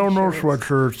 Yeah, no t-shirts?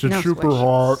 sweatshirts. It's No super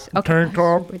sweatshirts. hot. Okay, Tank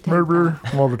top, super tank maybe.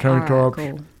 top. Love a tank All right, tops.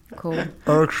 cool. Cool.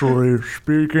 Actually,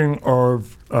 speaking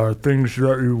of things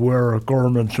that you wear,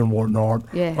 garments and whatnot,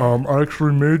 Yeah. I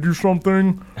actually made you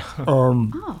something.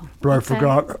 But I okay.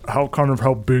 forgot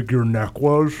how big your neck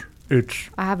was.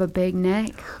 I have a big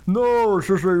neck. No, it's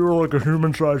just that you were like a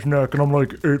human-sized neck, and I'm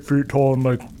like 8 feet tall and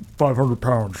like 500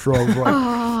 pounds. So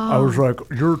I was like,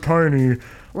 you're tiny.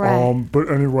 Right.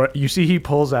 But anyway, You see, he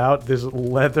pulls out this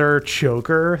leather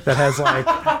choker that has like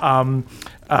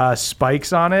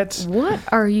spikes on it. What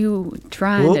are you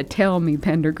trying to tell me,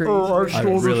 Pendergrass? I I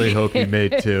stole really this. hope you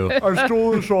made two. I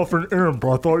stole this off an imp.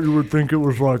 I thought you would think it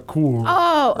was like cool.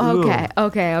 Oh,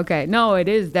 okay. No, it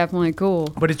is definitely cool.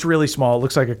 But it's really small. It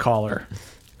looks like a collar.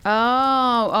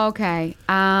 Oh, okay.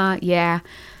 Yeah.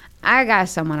 I got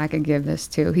someone I could give this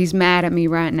to. He's mad at me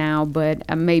right now, but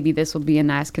maybe this will be a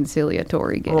nice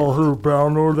conciliatory gift. Oh, who,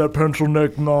 Balnor, that pencil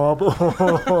neck knob?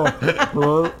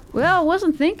 Right? Well, I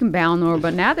wasn't thinking Balnor,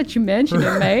 but now that you mention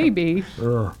it, maybe.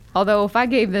 Yeah. Although if I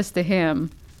gave this to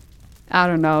him, I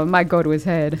don't know, it might go to his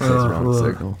head. That's wrong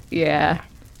signal. Yeah.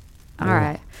 All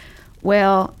right.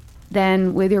 Well,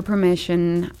 then, with your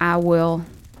permission, I will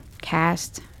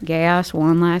cast Chaos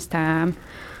one last time.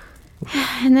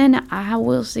 And then I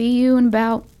will see you in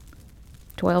about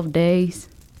 12 days.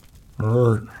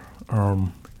 All right.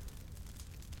 I'm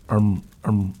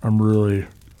really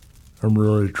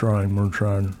trying,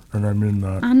 Moonshine, and I mean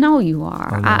that. I know you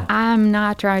are. I know. I'm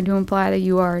not trying to imply that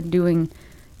you are doing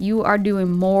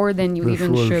more than you This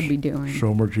even was should be doing.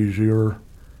 so much easier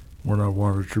when I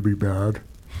wanted to be bad.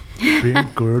 Being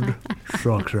good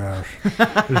sucks ass.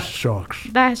 It sucks.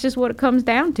 That's just what it comes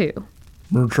down to.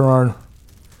 Moonshine,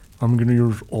 I'm gonna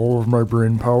use all of my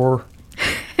brain power,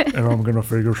 and I'm gonna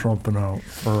figure something out.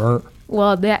 All right.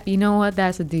 Well, you know what?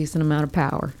 That's a decent amount of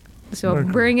power. So Thank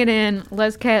you. bring it in.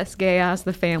 Let's cast Chaos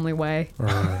the family way. All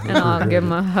right. And I'll give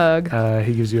him a hug.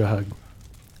 He gives you a hug.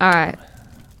 All right.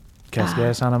 Cast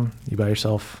gas on him. You buy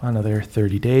yourself another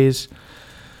 30 days.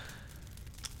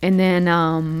 And then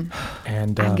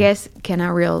And I guess, can I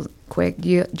real quick, do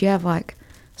you have like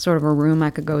sort of a room I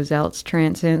could go Zealot's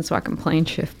trance in so I can plane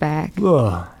shift back?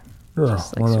 Yeah.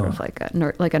 Just like why sort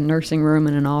not? of like a nursing room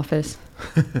in an office.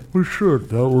 We should.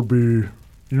 That would be,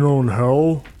 in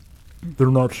hell, they're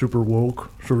not super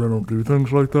woke, so they don't do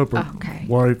things like that. But Okay.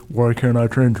 why can't I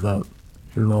change that?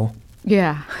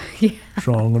 Yeah. Yeah.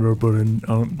 So I'm gonna put in.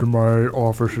 My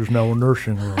office is now a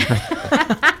nursing room.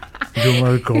 You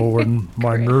might go in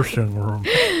my nursing room.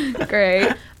 Great.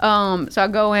 So I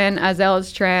go in, I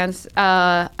Zealot's trance.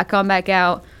 I come back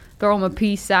out, throw him a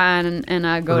peace sign, and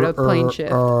I go to plane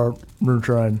shift.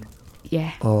 Moonshine.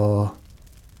 Yeah.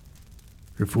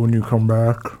 If when you come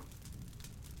back,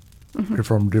 if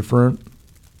I'm different,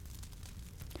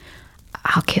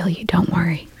 I'll kill you. Don't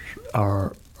worry. I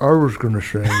was gonna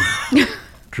say,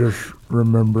 just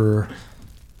remember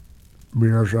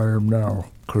me as I am now,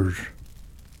 'cause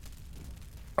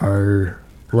I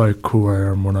like who I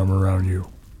am when I'm around you.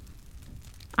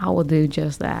 I will do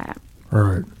just that. All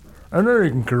right. And then you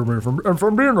can kill me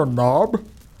from being a knob.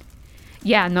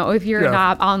 Yeah, no, if you're Yeah. a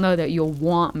knob, I'll know that you'll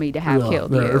want me to have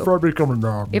killed you. If I become a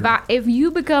knob. If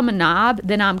you become a knob,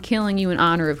 then I'm killing you in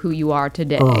honor of who you are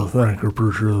today. Oh, thank you.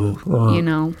 Appreciate it. You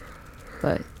know?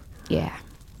 But, yeah.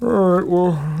 All right.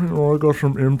 Well, I got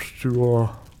some imps to yell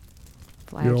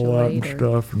at and Flagellate or-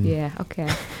 stuff. And, Yeah, okay.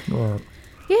 all right.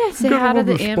 Yeah, say I'm hi to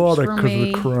getting a the little imps despotic for 'cause me.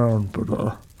 of the crown,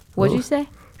 but What'd you say?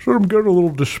 so I'm getting a little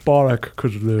despotic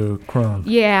because of the crown.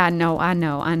 Yeah, no, I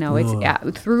know.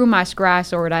 It's through my scry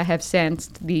sword, I have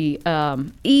sensed the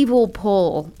evil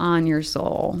pull on your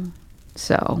soul.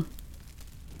 So,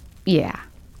 yeah,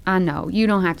 I know. You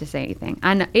don't have to say anything.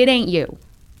 I know it ain't you.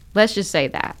 Let's just say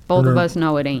that. Both of Okay. us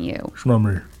know it ain't you. It's not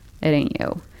me. It ain't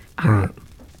you. All right.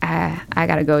 I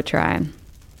gotta go try and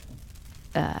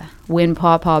win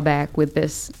Paw back with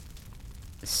this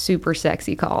super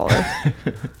sexy collar.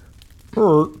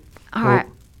 All right. All right,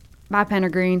 bye,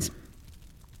 Pendergreens.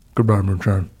 Goodbye,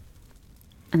 Moonshine.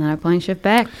 And then I plane shift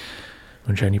back.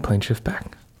 Moonshine, you plane shift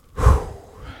back.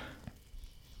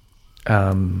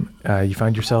 You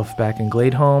find yourself back in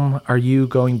Gladeholm. Are you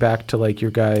going back to like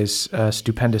your guys'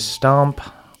 stupendous stomp,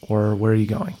 or where are you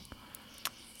going?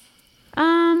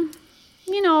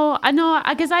 I know,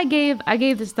 I guess I gave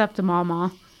the stuff to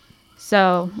Mama.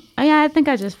 So, yeah, I think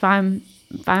I just find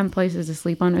places to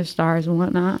sleep under stars and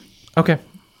whatnot. Okay.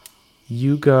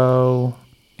 You go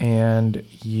and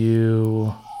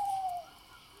you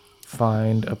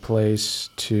find a place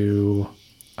to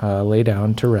lay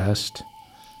down to rest.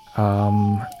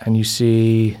 And you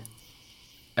see,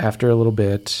 after a little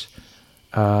bit,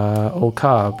 old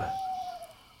Cobb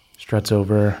struts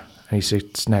over and he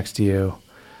sits next to you.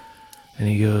 And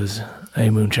he goes,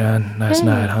 "Hey, Moonshine, nice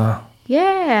night, huh?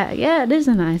 Yeah, it is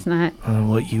a nice night.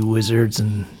 What you wizards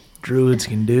and druids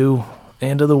can do,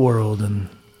 end of the world, and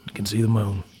you can see the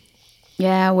moon.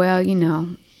 Yeah, well,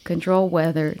 control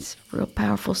weather. It's real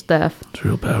powerful stuff. It's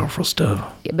real powerful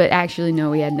stuff. Yeah, but actually,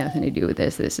 no, we had nothing to do with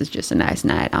this. This is just a nice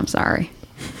night. I'm sorry.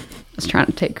 I was trying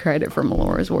to take credit for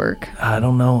Melora's work. I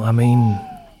don't know. I mean,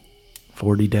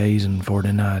 40 days and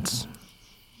 40 nights.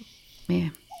 Yeah.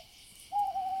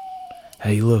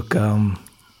 Hey, look,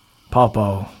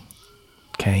 Pawpaw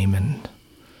came and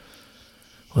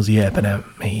was yapping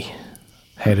at me.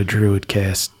 Had a druid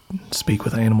cast Speak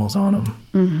with Animals on him.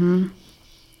 Mm-hmm.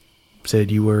 Said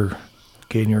you were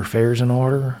getting your affairs in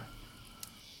order.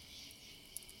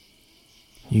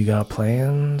 You got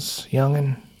plans,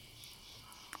 youngin'?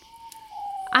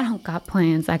 I don't got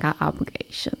plans. I got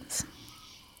obligations.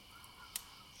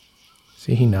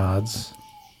 See, he nods.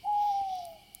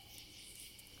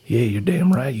 Yeah, you're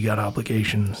damn right. You got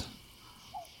obligations.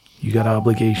 You got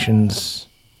obligations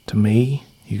to me.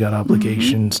 You got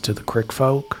obligations to the Crick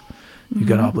folk. You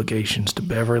got obligations to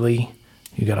Beverly.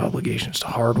 You got obligations to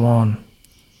Hardwon.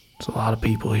 There's a lot of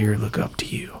people here look up to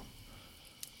you.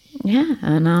 Yeah,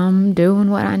 and I'm doing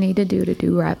what I need to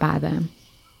do right by them.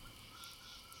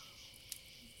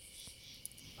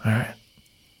 All right.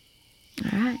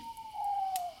 All right.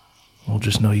 Well,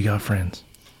 just know you got friends.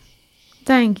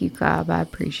 Thank you, Cobb. I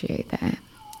appreciate that.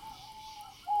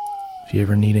 If you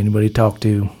ever need anybody to talk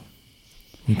to,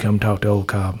 you come talk to old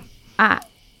Cobb.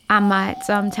 I might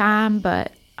sometime,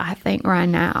 but I think right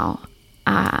now,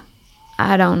 I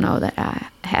don't know that I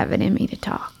have it in me to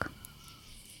talk.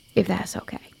 If that's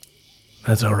okay.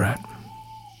 That's all right.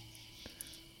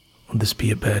 Will this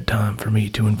be a bad time for me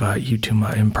to invite you to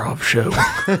my improv show?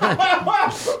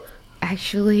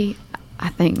 Actually, I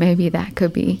think maybe that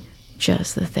could be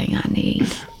just the thing I need.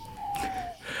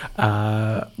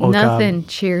 Nothing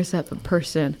cheers up a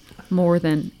person more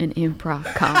than an improv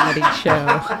comedy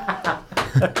show.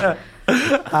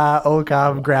 Old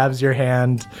Cobb grabs your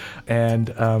hand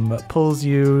and pulls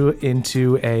you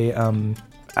into a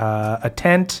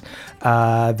tent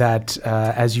that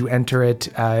as you enter it,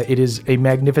 it is a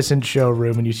magnificent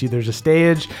showroom, and you see there's a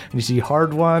stage, and you see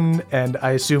Hardwon, and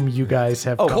I assume you guys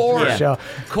have come to the show.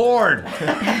 Corn.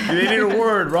 You need a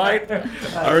word, right?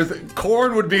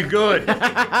 Corn would be good.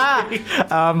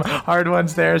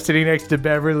 Hardwon's there sitting next to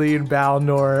Beverly and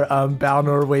Balnor.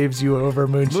 Balnor waves you over.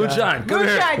 Moonshine, Come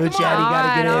here. Moonshine, you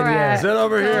gotta get in here. Sit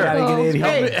over here. Gotta get in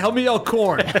here. Help me yell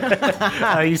corn.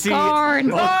 You see,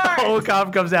 Corn. Old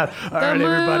Cobb comes out. All right,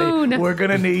 everybody, moon. we're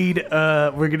gonna need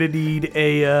a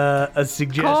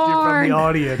suggestion from the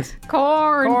audience.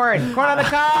 Corn on the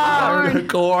cob.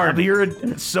 Corn. I'm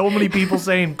hearing so many people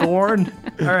saying corn.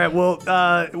 All right, well,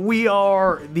 we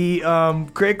are the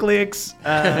Cricklicks.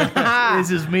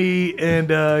 This is me and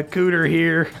Cooter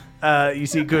here. You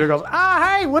see Cooter goes,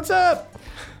 hey, what's up?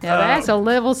 Now that's a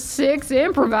level 6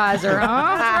 improviser,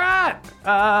 huh?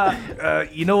 Right.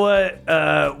 You know what?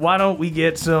 Why don't we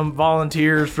get some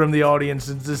volunteers from the audience,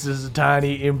 since this is a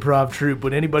tiny improv troupe?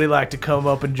 Would anybody like to come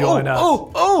up and join us?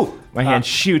 Oh! My hand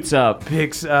shoots up.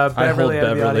 Picks Beverly out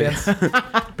of the audience.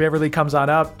 Beverly comes on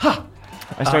up.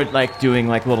 I start doing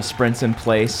little sprints in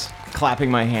place, clapping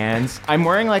my hands. I'm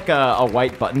wearing a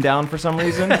white button down for some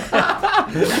reason.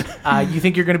 You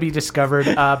think you're going to be discovered.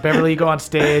 Beverly, you go on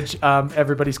stage.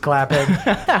 Everybody's clapping.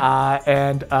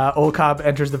 And Old Cobb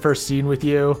enters the first scene with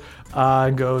you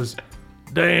and goes,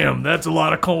 "Damn, that's a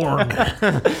lot of corn."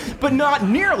 But not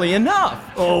nearly enough.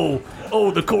 Oh,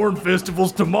 the corn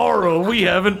festival's tomorrow. We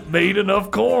haven't made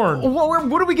enough corn. Well,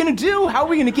 what are we going to do? How are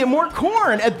we going to get more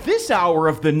corn at this hour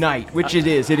of the night? Which it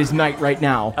is. It is night right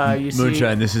now. You see,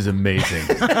 Moonshine, this is amazing.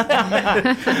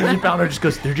 Pounder just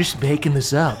goes, "They're just making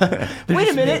this up." Wait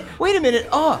a minute.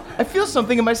 Oh, I feel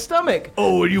something in my stomach.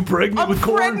 Oh, are you pregnant I'm with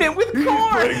corn? pregnant with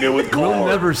corn. Pregnant with corn. We'll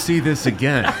never see this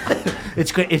again.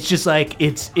 It's just like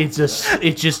you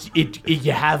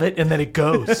have it and then it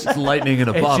goes. It's lightning in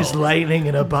a It's bottle. just lightning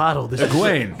in a bottle. This is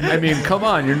Egwene, I mean, come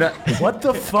on, you're not. what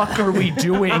the fuck are we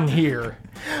doing here?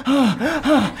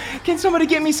 Can somebody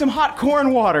get me some hot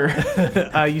corn water?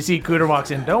 You see Cooter walks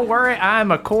in. Don't worry,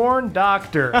 I'm a corn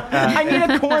doctor. I need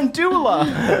a corn doula.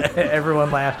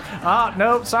 Everyone laughs. Oh,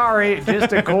 no, sorry,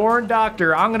 just a corn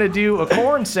doctor. I'm gonna do a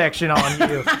corn section on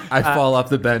you. I fall off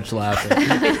the bench laughing.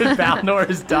 Balnor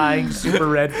is dying, super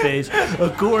red face.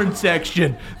 A corn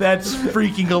section. That's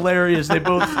freaking hilarious. They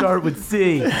both start with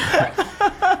C.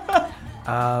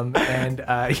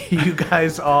 You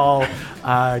guys all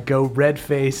go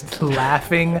red-faced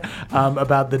laughing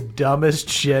about the dumbest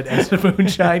shit as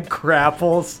Moonshine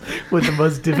grapples with the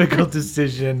most difficult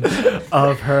decision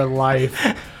of her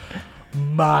life.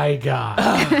 my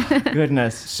God.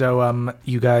 Goodness. So,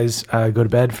 you guys go to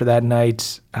bed for that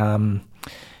night.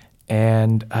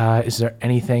 And is there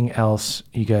anything else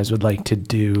you guys would like to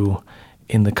do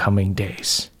in the coming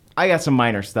days? I got some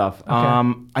minor stuff.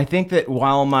 I think that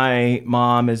while my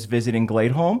mom is visiting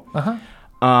Gladeholm,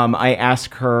 I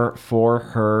ask her for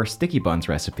her sticky buns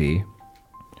recipe.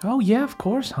 Oh, yeah, of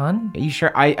course, hon. Are you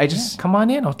sure? I just... Come on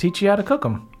in. I'll teach you how to cook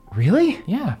them. Really?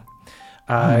 Yeah.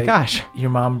 Oh my gosh. Your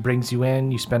mom brings you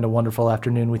in. You spend a wonderful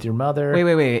afternoon with your mother.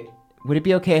 Wait. Would it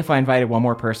be okay if I invited one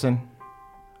more person?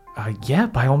 Yeah,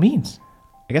 by all means.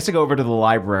 I guess I go over to the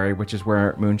library, which is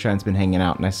where Moonshine's been hanging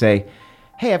out, and I say,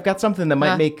 hey, I've got something that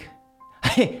might make...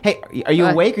 Hey, are you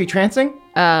awake? Are you trancing?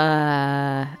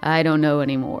 I don't know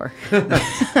anymore.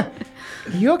 Are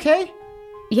you okay?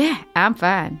 Yeah, I'm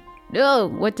fine. Oh,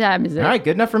 what time is it? All right,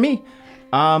 good enough for me.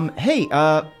 Hey,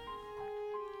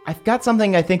 I've got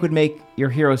something I think would make your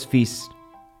hero's feast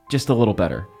just a little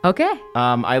better. Okay.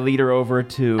 I lead her over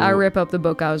to... I rip up the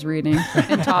book I was reading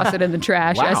and toss it in the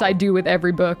trash, Wow. as I do with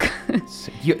every book.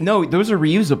 No, those are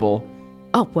reusable.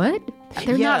 Oh, what?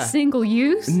 They're Yeah. not single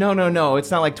use? No. It's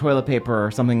not like toilet paper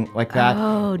or something like that.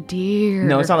 Oh, dear.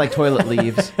 No, it's not like toilet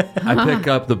leaves. I pick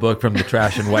up the book from the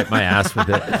trash and wipe my ass with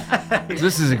it.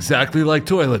 This is exactly like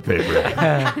toilet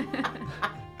paper.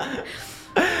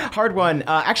 Hard one.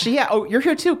 Actually, yeah. Oh, you're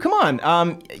here too. Come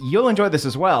on. You'll enjoy this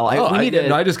as well.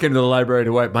 I just came to the library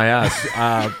to wipe my ass.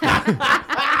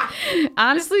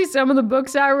 Honestly, some of the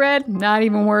books I read, not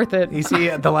even worth it. You see,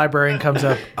 the librarian comes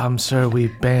up. Sir, we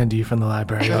banned you from the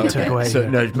library. We took away So, your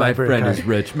no, my library friend card. is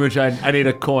rich. Moonshine, I need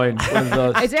a coin. One of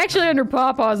those. It's actually under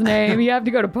Papa's name. You have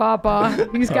to go to Papa.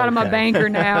 He's got him a banker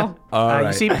now. All You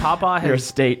right. see, Papa Your has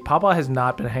estate. Papa has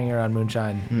not been hanging around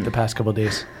Moonshine the past couple of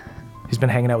days. He's been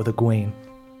hanging out with Egwene,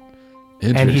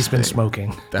 and he's been Interesting.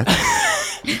 smoking.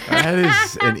 That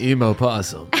is an emo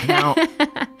possum. Now,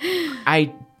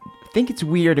 I think it's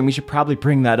weird, and we should probably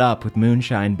bring that up with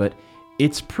Moonshine, but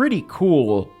it's pretty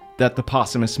cool that the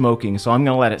possum is smoking, so I'm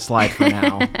going to let it slide for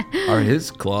now. Are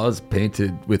his claws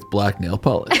painted with black nail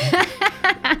polish?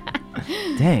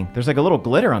 Dang, there's like a little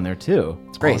glitter on there, too.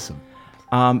 It's great. Awesome.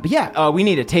 But yeah, we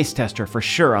need a taste tester for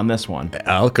sure on this one.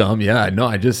 I'll come. Yeah, no,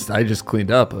 I just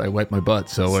cleaned up. I wiped my butt,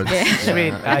 so it's, Sweet.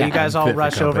 You guys all fit for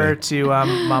rush company. over to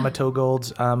Mama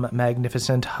Togold's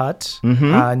magnificent hut,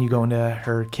 and you go into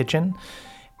her kitchen.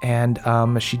 And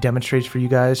she demonstrates for you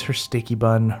guys her sticky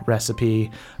bun recipe.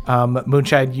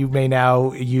 Moonshine, you may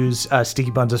now use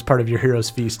sticky buns as part of your hero's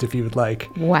feast if you would like.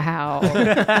 Wow.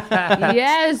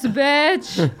 Yes,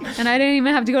 bitch. And I didn't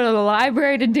even have to go to the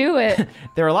library to do it.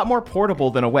 They're a lot more portable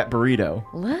than a wet burrito.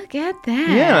 Look at that.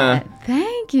 Yeah.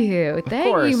 Thank you. Thank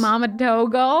course. you, Mama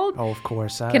Togold. Oh, of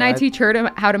course. Can I teach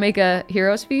her how to make a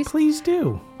hero's feast? Please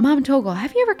do. Mama Togold,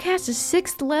 have you ever cast a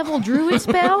 6th level druid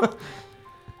spell?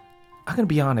 I'm going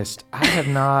to be honest. I have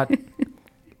not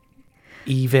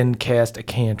even cast a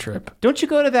cantrip. Don't you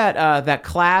go to that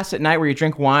class at night where you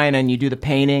drink wine and you do the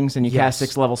paintings and you cast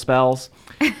Yes. 6-level spells?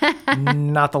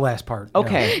 Not the last part. no.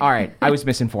 Okay, all right. I was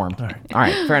misinformed. All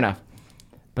right, fair enough.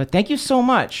 But thank you so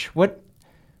much. What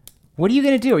are you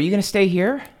going to do? Are you going to stay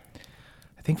here?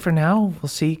 I think for now, we'll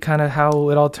see kind of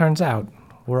how it all turns out.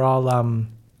 We're all,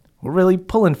 we're really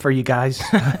pulling for you guys.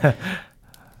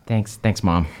 Thanks,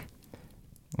 Mom.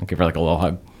 I'll give her like a little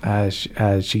hug.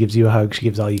 She gives you a hug. She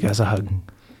gives all you guys a hug.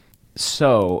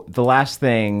 So the last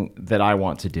thing that I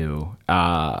want to do,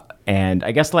 and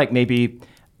I guess like maybe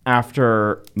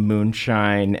after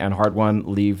Moonshine and Hard One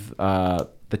leave the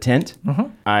tent,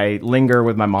 I linger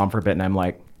with my mom for a bit, and I'm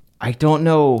like, I don't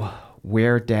know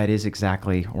where Dad is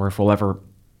exactly, or if we'll ever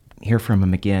hear from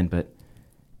him again. But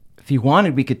if he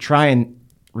wanted, we could try and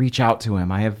reach out to him.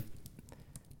 I have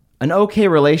an okay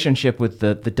relationship with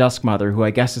the Dusk Mother, who I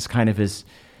guess is kind of his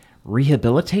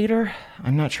rehabilitator.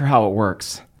 I'm not sure how it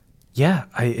works. Yeah,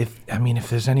 if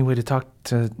there's any way to talk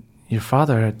to your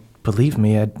father, believe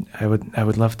me, I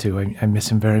would love to. I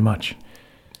miss him very much.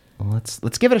 Well,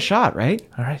 let's give it a shot, right?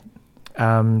 All right.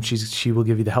 She will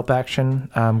give you the help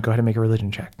action. Go ahead and make a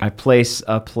religion check. I place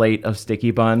a plate of sticky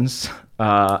buns,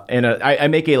 and I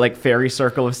make a like fairy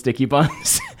circle of sticky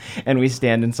buns, and we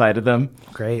stand inside of them.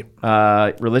 Great.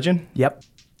 Religion? Yep.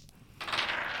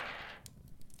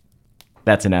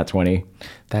 That's an nat 20.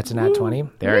 That's an nat 20.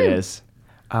 There it is.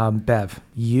 Bev,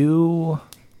 you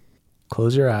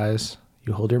close your eyes.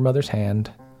 You hold your mother's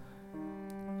hand.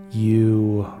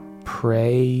 You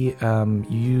pray. You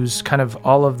use kind of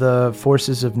all of the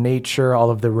forces of nature,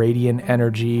 all of the radiant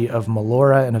energy of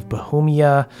Melora and of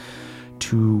Bohemia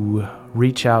to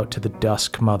reach out to the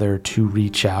Dusk Mother, to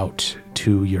reach out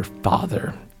to your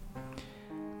father.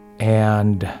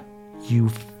 And you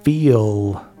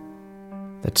feel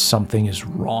that something is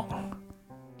wrong.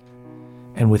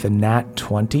 And with a nat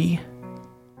 20,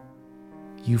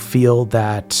 you feel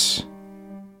that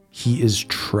he is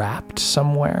trapped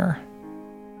somewhere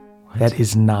that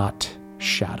is not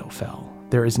Shadowfell.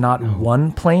 There is not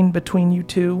one plane between you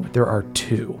two. There are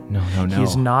two. No. He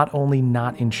is not only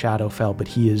not in Shadowfell, but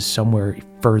he is somewhere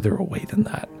further away than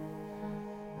that.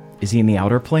 Is he in the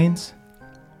outer planes?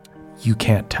 You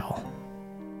can't tell.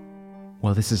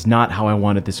 Well, this is not how I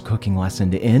wanted this cooking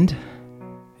lesson to end.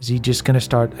 Is he just going to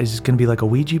start? Is it going to be like a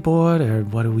Ouija board, or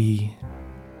what do we...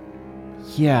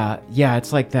 Yeah,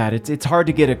 it's like that. It's hard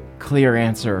to get a clear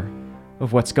answer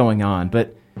of what's going on,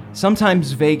 but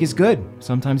sometimes vague is good.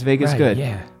 Sometimes vague is good.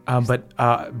 Yeah. But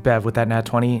Bev, with that nat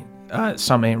 20,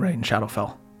 something ain't right in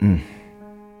Shadowfell. All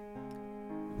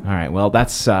right, well,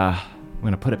 that's... I'm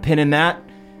going to put a pin in that.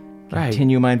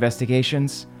 Continue my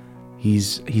investigations.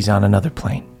 He's on another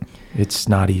plane. It's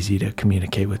not easy to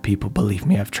communicate with people. Believe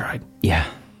me, I've tried. Yeah.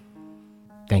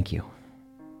 Thank you.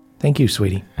 Thank you,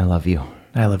 sweetie. I love you.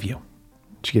 I love you.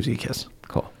 She gives you a kiss.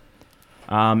 Cool.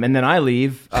 And then I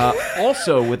leave,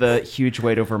 also with a huge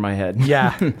weight over my head.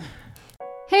 Yeah.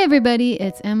 Hey everybody,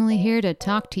 it's Emily here to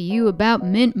talk to you about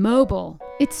Mint Mobile.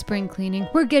 It's spring cleaning.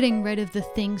 We're getting rid of the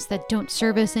things that don't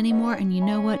serve us anymore, and you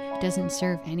know what doesn't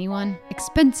serve anyone?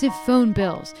 Expensive phone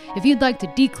bills. If you'd like to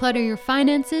declutter your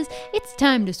finances, it's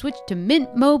time to switch to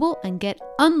Mint Mobile and get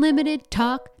unlimited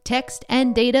talk, text,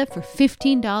 and data for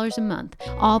 $15 a month.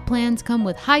 All plans come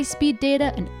with high-speed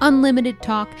data and unlimited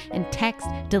talk and text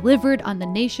delivered on the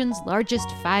nation's largest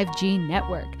 5G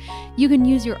network. You can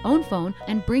use your own phone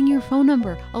and bring your phone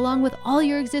number along with all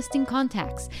your existing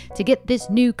contacts. To get this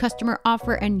new customer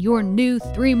offer and your new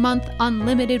 3-month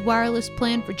unlimited wireless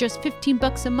plan for just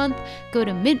 $15 a month, go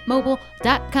to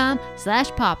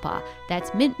mintmobile.com/pawpaw.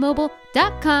 That's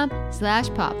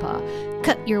mintmobile.com/pawpaw.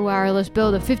 Cut your wireless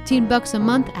bill to $15 a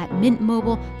month at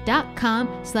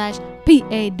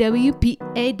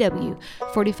mintmobile.com/PAWPAW.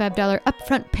 $45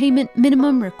 upfront payment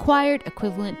minimum required,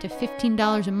 equivalent to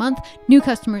 $15 a month. New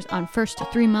customers on first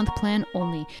 3-month plan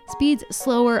only. Speeds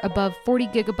slower above 40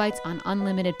 gigabytes on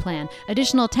unlimited plan.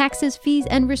 Additional taxes, fees,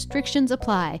 and restrictions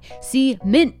apply. See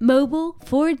Mint Mobile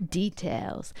for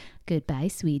details. Goodbye,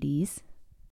 sweeties.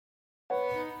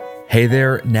 Hey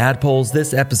there, Nadpoles.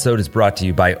 This episode is brought to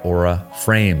you by Aura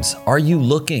Frames. Are you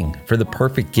looking for the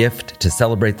perfect gift to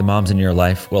celebrate the moms in your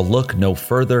life? Well, look no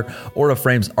further. Aura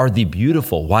Frames are the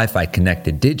beautiful Wi-Fi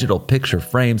connected digital picture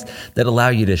frames that allow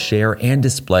you to share and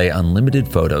display unlimited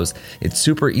photos. It's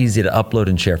super easy to upload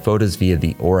and share photos via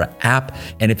the Aura app.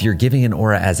 And if you're giving an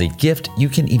Aura as a gift, you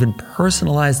can even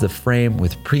personalize the frame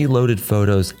with preloaded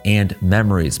photos and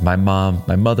memories. My mom,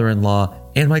 my mother-in-law,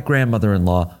 and my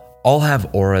grandmother-in-law all have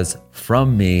Auras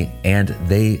from me, and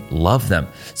they love them.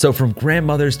 So from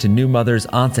grandmothers to new mothers,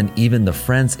 aunts, and even the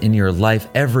friends in your life,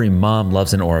 every mom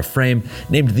loves an Aura frame.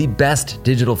 Named the best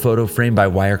digital photo frame by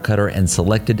Wirecutter and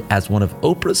selected as one of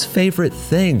Oprah's favorite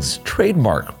things.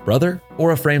 Trademark, brother.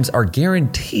 Aura frames are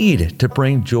guaranteed to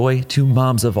bring joy to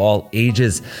moms of all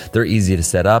ages. They're easy to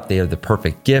set up, they are the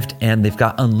perfect gift, and they've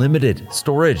got unlimited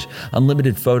storage,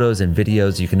 unlimited photos and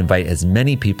videos. You can invite as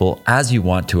many people as you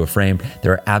want to a frame.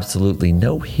 There are absolutely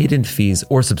no hidden fees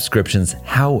or subscriptions.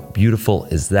 How beautiful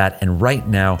is that? And right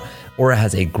now, Aura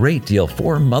has a great deal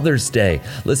for Mother's Day.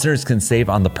 Listeners can save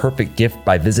on the perfect gift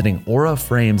by visiting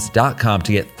auraframes.com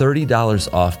to get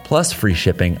 $30 off plus free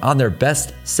shipping on their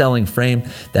best-selling frame.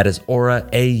 That is Aura,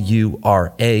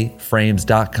 A-U-R-A,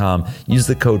 frames.com. Use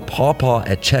the code PAWPAW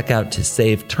at checkout to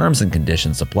save. Terms and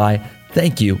conditions apply.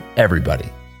 Thank you, everybody.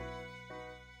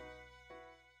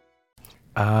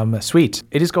 Sweet.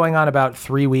 It is going on about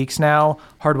 3 weeks now.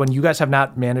 Hard one. You guys have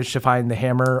not managed to find the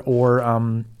hammer or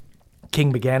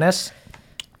King McGannis.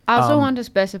 I also want to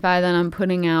specify that I'm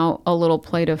putting out a little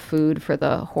plate of food for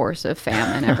the horse of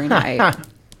famine every night.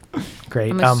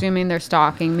 Great. I'm assuming they're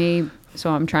stalking me, so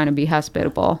I'm trying to be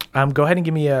hospitable. Go ahead and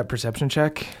give me a perception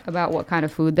check. About what kind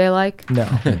of food they like? No.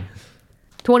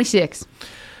 26.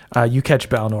 You catch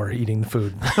Balnor eating the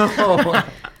food.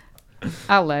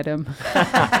 I'll let him.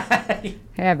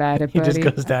 Have at it, buddy. He just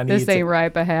goes down and This eats ain't it.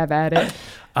 right, but have at it.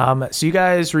 So you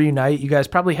guys reunite. You guys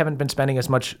probably haven't been spending as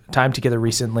much time together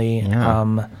recently.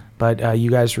 Yeah. But you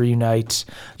guys reunite.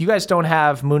 You guys don't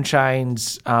have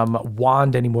Moonshine's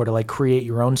wand anymore to like create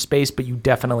your own space, but you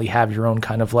definitely have your own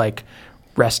kind of like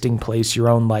resting place, your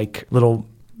own like little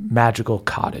magical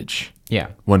cottage. Yeah.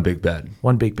 One big bed.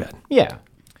 One big bed. Yeah.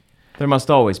 There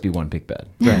must always be one big bed.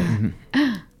 Right.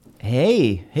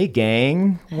 Hey,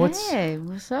 gang. Hey,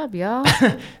 what's up, y'all?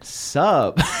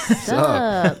 Sup? What's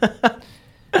up?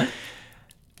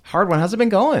 Hard one. How's it been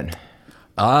going?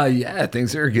 Yeah,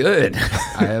 things are good.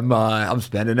 I'm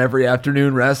spending every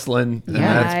afternoon wrestling. And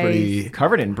that's pretty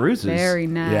Covered in bruises. Very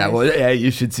nice. Yeah, well, yeah,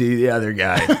 you should see the other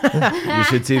guy. You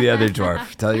should see the other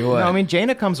dwarf. Tell you what. No, I mean,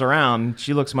 Jaina comes around.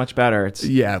 She looks much better. It's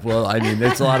Yeah, well, I mean,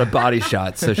 there's a lot of body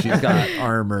shots, so she's got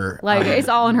armor. Like, it's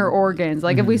all in her organs.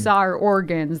 Like, if we saw her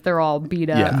organs, they're all beat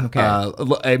up. Yeah. Okay.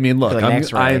 I mean, look, Like an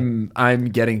X-ray. I'm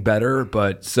getting better,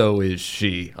 but so is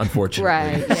she, unfortunately.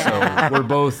 Right, yeah. So we're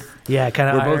both kind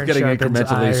of. we're both getting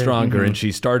incrementally stronger, and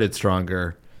she started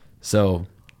stronger. So,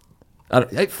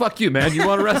 hey, fuck you, man. You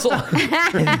want to wrestle?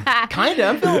 kind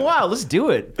of. I'm feeling wild. Let's do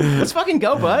it. Let's fucking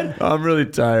go, bud. I'm really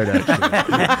tired,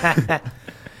 actually.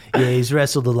 Yeah, he's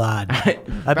wrestled a lot.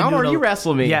 Balnor, you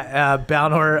wrestle me. Yeah,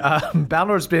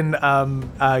 Balnor's been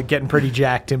getting pretty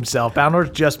jacked himself. Balnor's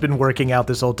just been working out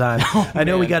this whole time. I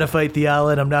know we got to fight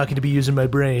Theala, and I'm not going to be using my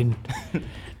brain.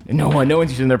 No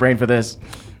one's using their brain for this.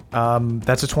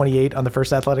 That's a 28 on the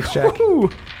first athletics check.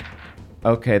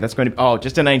 Okay, that's going to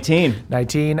just a 19.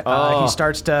 19. Oh. He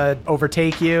starts to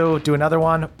overtake you. Do another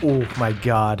one. Oh, my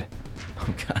God.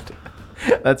 Oh, God.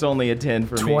 That's only a 10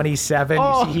 for me. 27.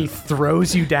 Oh. He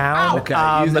throws you down. Okay,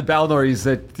 he's the Balnor. He's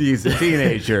a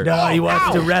teenager. No, he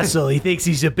wants to wrestle. He thinks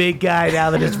he's a big guy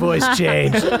now that his voice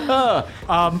changed.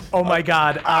 Oh my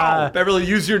God. Beverly,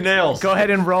 use your nails. Go ahead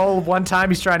and roll one time.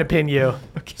 He's trying to pin you.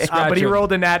 Okay. But he him.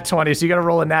 rolled a nat 20, so you got to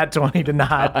roll a nat 20 to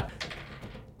not.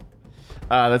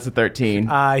 That's a 13.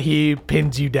 He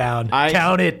pins you down. I-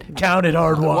 Count it,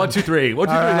 hard one. 1, 2, 3. 1,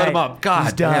 2, 3. All Let him right. up. God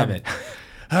He's done. damn it.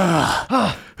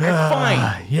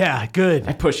 Fine. Yeah, good.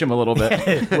 I push him a little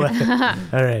bit. All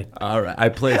right. All right. I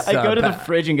place. I go to the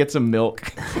fridge and get some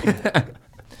milk.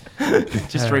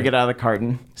 Just drink it out of the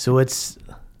carton. So what's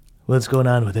going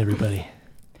on with everybody?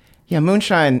 Yeah,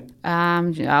 Moonshine.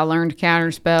 I learned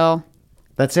counterspell.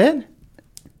 That's it?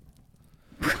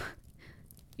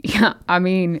 Yeah, I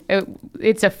mean,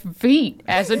 it's a feat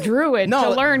as a druid No. to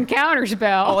learn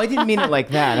counterspell. Oh, I didn't mean it like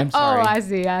that. I'm sorry.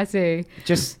 Oh, I see.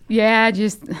 Just Yeah,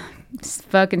 just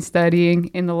fucking studying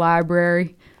in the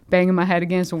library, banging my head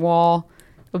against a wall,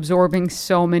 absorbing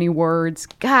so many words.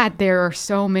 God, there are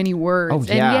so many words. Oh, And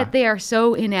yeah. yet they are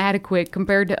so inadequate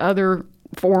compared to other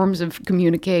forms of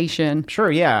communication.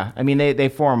 sure, yeah. I mean, they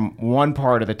form one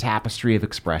part of the tapestry of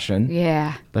expression,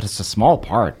 Yeah. but it's a small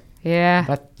part. Yeah.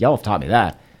 That y'all have taught me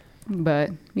that. But,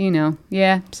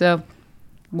 yeah. So,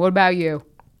 what about you?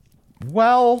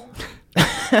 Well,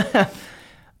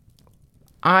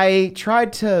 I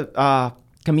tried to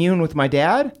commune with my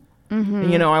dad.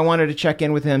 Mm-hmm. I wanted to check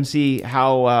in with him, see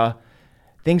how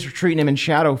things were treating him in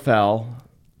Shadowfell.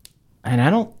 And I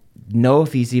don't know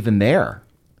if he's even there.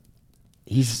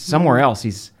 He's somewhere else.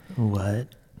 He's... What?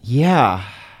 Yeah.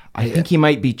 I think he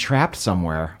might be trapped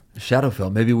somewhere.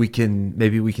 Shadowfell. Maybe we can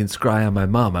scry on my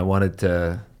mom. I wanted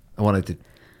to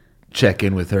check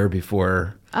in with her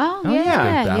before Oh, yeah.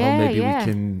 yeah.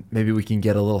 battle. Maybe we can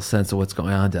get a little sense of what's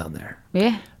going on down there.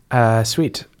 Yeah.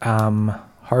 Sweet.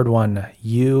 Hard one.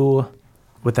 You,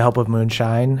 with the help of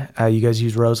Moonshine, you guys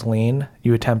use Rosaline.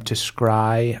 You attempt to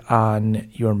scry on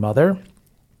your mother.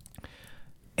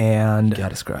 And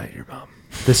Gotta scry at your mom.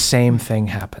 the same thing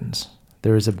happens.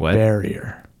 There is a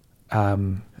barrier. You are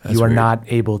weird. not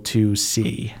able to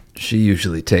see. She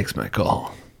usually takes my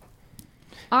call.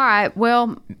 All right.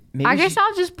 Well, Maybe I guess she-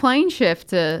 I'll just plane shift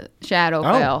to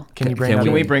Shadowfell. Can you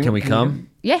bring we bring- Can we can come?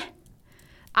 Yeah.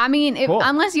 I mean, Cool.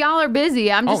 unless y'all are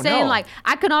busy, I'm just Oh, saying, no. like,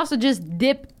 I could also just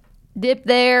dip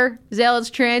there, Zealot's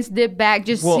Trance, dip back,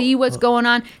 just Well- see what's going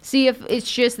on, see if it's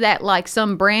just that, like,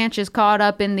 some branch is caught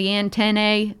up in the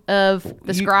antennae of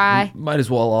the scry. Might as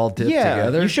well all dip Yeah,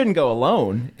 together. you shouldn't go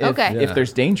alone if, Okay. if Yeah.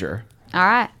 there's danger. All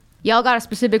right. Y'all got a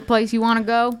specific place you want to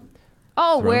go?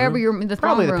 Oh, wherever you're, the throne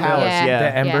Probably the room. palace, yeah.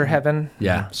 the Ember yeah. Heaven?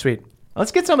 Yeah. Sweet.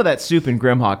 Let's get some of that soup in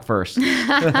Grimhawk first.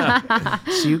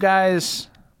 So you guys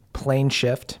plane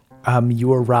shift.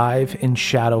 You arrive in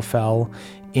Shadowfell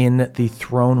in the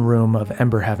throne room of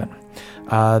Ember Heaven.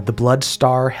 The blood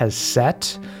star has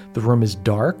set. The room is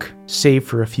dark, save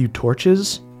for a few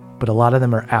torches, but a lot of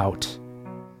them are out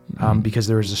because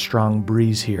there is a strong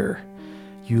breeze here.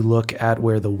 You look at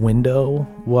where the window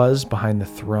was behind the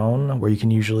throne, where you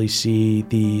can usually see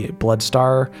the blood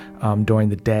star during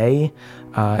the day,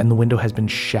 and the window has been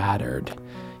shattered.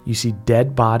 You see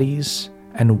dead bodies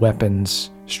and weapons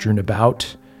strewn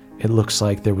about. It looks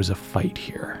like there was a fight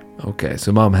here. Okay,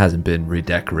 so mom hasn't been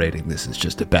redecorating. This is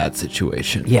just a bad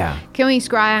situation. Yeah. Can we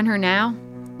scry on her now?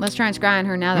 Let's try and scry on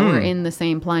her now that we're in the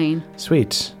same plane.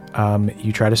 Sweet.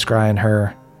 You try to scry on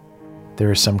her.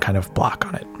 There is some kind of block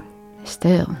on it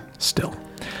Still. still.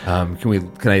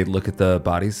 Can I look at the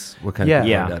bodies? What kind of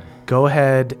people are dead? Go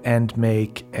ahead and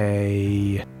make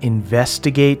a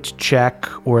investigate check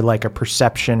or like a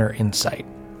perception or insight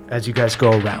as you guys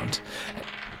go around.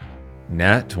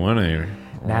 Nat 20.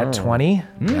 Nat 20.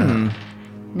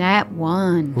 Nat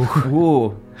 1.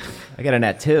 Ooh. I got a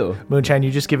nat 2. Moonshine,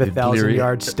 you just give a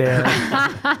 1,000-yard stare,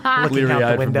 looking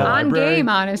out the window. On library. game,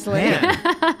 honestly.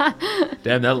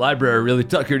 Damn, that library really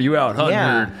tuckered you out, huh,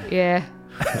 Yeah. nerd? Yeah.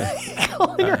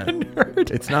 You're a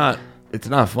nerd. It's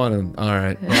not fun. All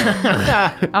right.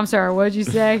 I'm sorry, what'd you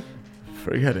say?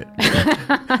 Forget it.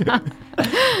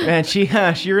 Man,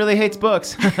 she really hates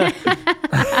books.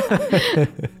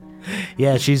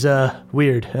 Yeah, she's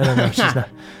weird. I don't know. She's not.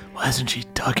 Why isn't she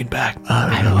talking back?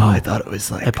 I don't know. I thought it was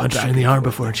like I punched her in the arm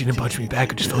before, and she didn't punch me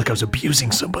back. I just felt like I was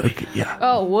abusing somebody. Yeah.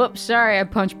 Oh, whoops. Sorry, I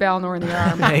punched Balnor in the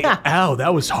arm. Hey, ow!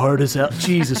 That was hard as hell.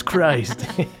 Jesus Christ!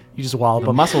 You just wallop The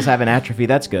them. muscles have an atrophy.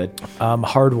 That's good.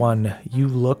 Hard one. You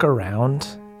look around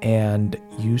and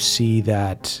you see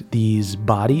that these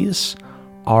bodies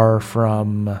are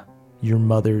from your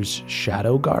mother's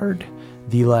shadow guard.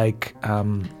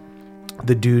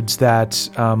 The dudes that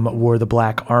wore the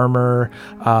black armor,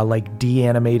 like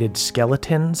de-animated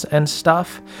skeletons and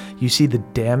stuff. You see the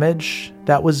damage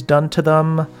that was done to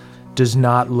them does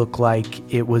not look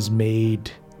like it was made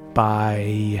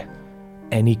by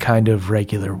any kind of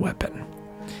regular weapon.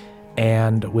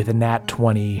 And with a nat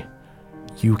 20,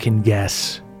 you can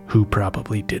guess who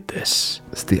probably did this.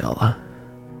 Stiala.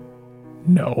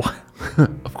 No.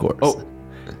 Of course. Oh.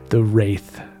 The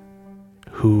Wraith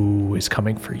who is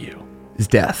coming for you. It's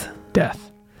death.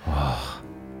 Death.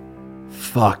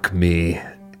 Fuck me.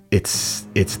 It's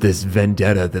this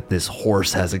vendetta that this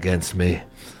horse has against me.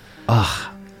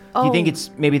 Do you think it's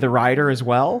maybe the rider as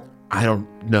well? I don't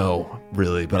know,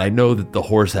 really, but I know that the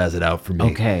horse has it out for me.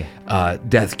 Okay.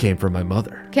 Death came from my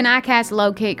mother. Can I cast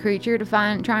Locate Creature to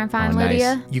try and find Oh, nice.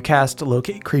 Lydia? You cast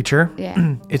Locate Creature.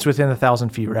 Yeah. It's within 1,000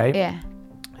 feet, right? Yeah.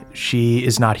 She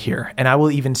is not here. And I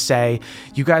will even say,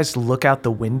 you guys look out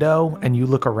the window and you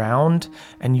look around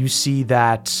and you see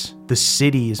that the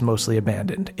city is mostly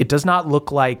abandoned. It does not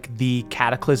look like the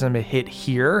cataclysm hit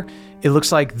here. It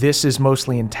looks like this is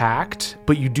mostly intact,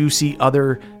 but you do see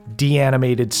other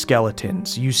de-animated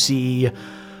skeletons. You see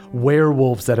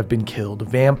werewolves that have been killed,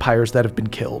 vampires that have been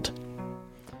killed.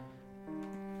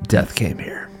 Death came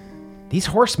here. These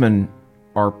horsemen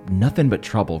are nothing but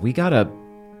trouble. We gotta...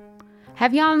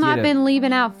 Have y'all not Get it. been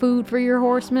leaving out food for your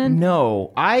horsemen?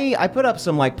 No, I put up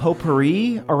some like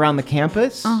potpourri around the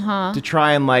campus to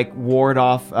try and like ward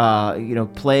off,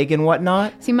 plague and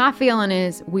whatnot. See, my feeling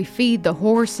is we feed the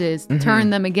horses,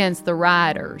 turn them against the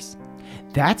riders.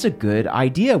 That's a good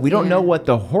idea. We don't Yeah. know what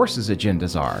the horses'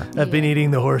 agendas are. I've been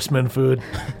eating the horseman food.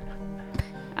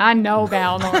 I know,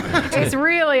 Balnor. It's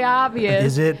really obvious.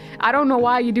 Is it? I don't know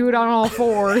why you do it on all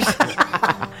fours.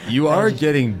 You are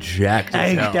getting jacked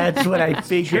as hell. That's what I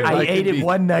figured. If I could ate it be-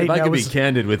 one night. If I and could was, be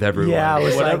candid with everyone, Yeah, I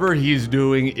was whatever he's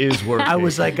doing is working. I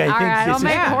was like, I all think right, I'll this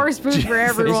make is. horse food for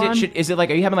everyone. Is it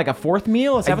like, are you having like a fourth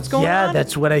meal? Is that what's going on? Yeah,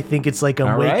 that's what I think. It's like I'm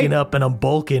All waking right. up and I'm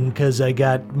bulking because I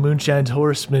got Moonshine's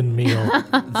horseman meal.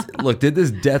 Look, did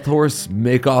this death horse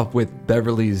make off with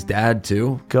Beverly's dad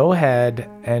too? Go ahead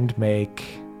and make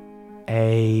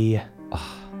a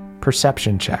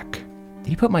perception check. Did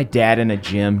you put my dad in a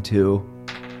gym too?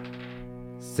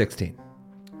 16.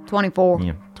 24.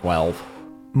 Yeah, 12.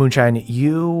 Moonshine,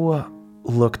 you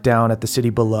look down at the city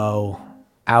below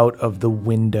out of the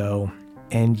window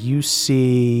and you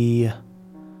see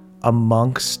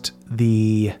amongst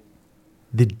the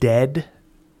dead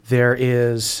there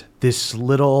is this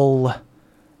little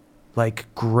like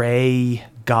gray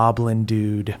goblin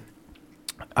dude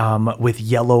with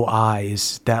yellow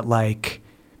eyes that like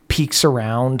peeks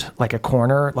around like a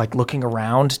corner, like looking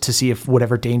around to see if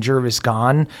whatever danger is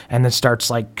gone, and then starts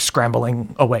like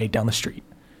scrambling away down the street.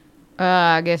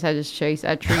 I guess I just chase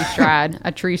a tree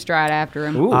stride after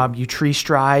him. You tree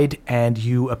stride and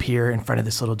you appear in front of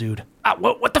this little dude.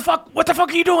 What the fuck? What the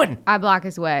fuck are you doing? I block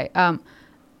his way.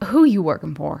 Who you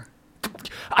working for?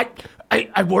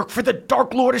 I work for the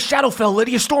Dark Lord of Shadowfell,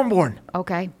 Lydia Stormborn.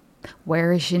 Okay.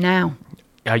 Where is she now?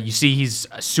 You see he's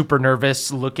super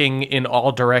nervous, looking in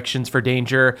all directions for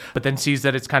danger, but then sees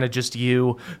that it's kind of just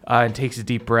you and takes a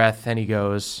deep breath and he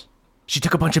goes, she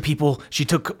took a bunch of people. She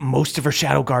took most of her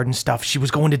Shadow Garden stuff. She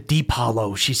was going to Deep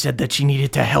Hollow. She said that she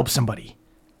needed to help somebody.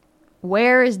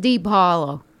 Where is Deep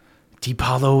Hollow? Deep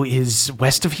Hollow is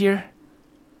west of here?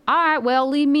 All right, well,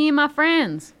 leave me and my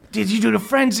friends. did you do to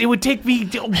friends? It would take me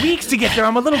weeks to get there.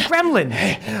 I'm a little gremlin.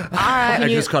 I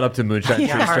just caught up to Moonshine Tree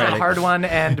Striding. Hard one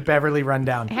and Beverly run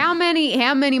down. How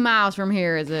many miles from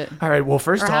here is it? All right, well,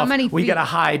 first Or how off, many we feet? gotta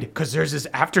hide because there's this.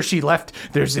 After she left,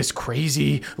 there's this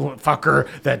crazy fucker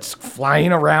that's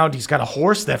flying around. He's got a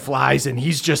horse that flies, and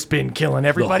he's just been killing The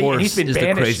everybody. and he's horse been is the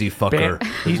banished. crazy fucker.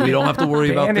 He's We don't have to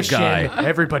worry about the banishing guy.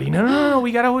 Everybody, no.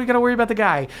 We gotta worry about the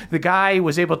guy. The guy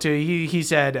was able to. He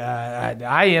said,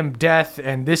 "I am death,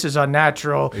 and this is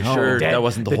unnatural." sure that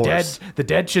wasn't the horse? The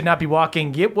dead should not be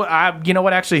walking. You know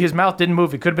what? Actually, his mouth didn't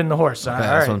move. It could have been the horse. All that's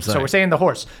what I'm right, so saying. we're saying the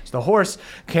horse. So the horse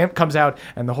comes out,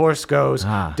 and the horse goes,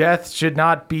 "Death should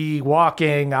not be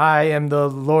walking. I am the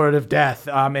Lord of Death,"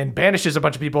 and banishes a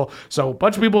bunch of people. So a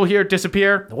bunch of people here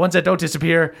disappear. The ones that don't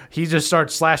disappear, he just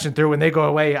starts slashing through. When they go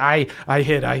away, I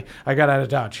hid. I got out of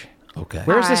dodge. Okay.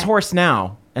 Where's this Alright. horse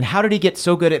now? And how did he get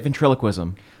so good at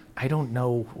ventriloquism? I don't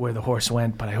know where the horse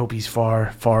went, but I hope he's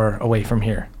far, far away from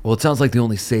here. Well, it sounds like the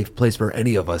only safe place for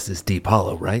any of us is Deep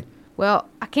Hollow, right? Well,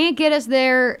 I can't get us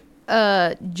there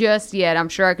just yet. I'm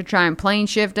sure I could try and plane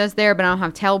shift us there, but I don't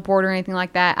have teleport or anything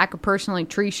like that. I could personally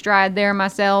tree stride there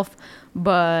myself,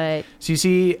 but So you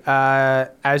see,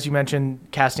 as you mentioned,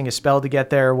 casting a spell to get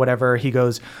there, whatever. He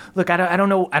goes, "Look, I don't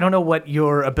know what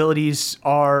your abilities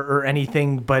are or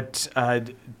anything, but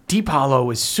Deep Hollow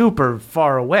is super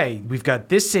far away. We've got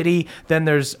this city, then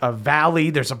there's a valley,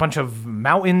 there's a bunch of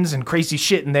mountains and crazy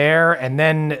shit in there, and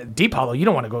then Deep Hollow. You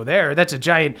don't want to go there. That's a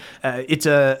giant. It's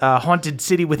a haunted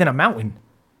city within a mountain."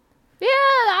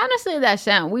 yeah, honestly, that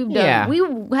sound we've done. Yeah.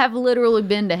 We have literally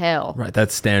been to hell. Right,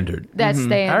 that's standard. That's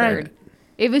standard. All right.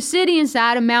 If a city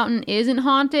inside a mountain isn't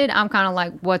haunted, I'm kind of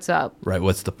like, what's up? Right,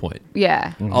 what's the point?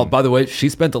 Yeah. Oh, by the way, she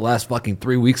spent the last fucking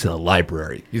 3 weeks in a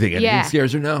library. You think anything Yeah.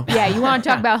 scares her now? Yeah, you want to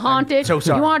talk about haunted? So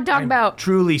sorry. You want to talk I'm about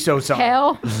truly so sorry.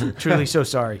 hell? Truly so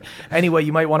sorry. Anyway,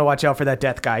 you might want to watch out for that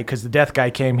death guy because the death guy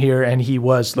came here and he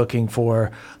was looking for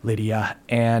Lydia.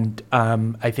 And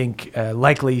I think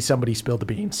likely somebody spilled the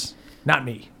beans. Not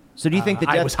me. So do you think the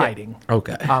I death was guy- hiding.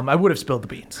 Okay. I would have spilled the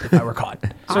beans if I were caught.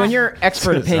 So in your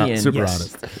expert opinion, Super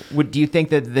yes. honest. do you think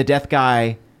that the death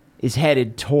guy is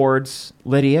headed towards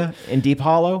Lydia in Deep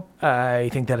Hollow? I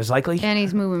think that is likely. And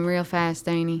he's moving real fast,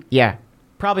 ain't he? Yeah.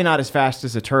 Probably not as fast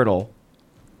as a turtle,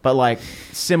 but like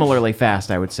similarly fast,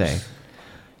 I would say.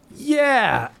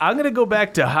 Yeah, I'm going to go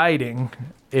back to hiding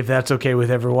if that's okay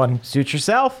with everyone. Suit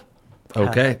yourself.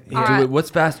 Okay. All right. What's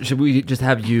faster? Should we just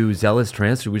have you zealous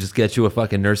trance? Should we just get you a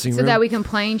fucking nursing So room? that we can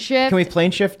plane shift. Can we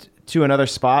plane shift to another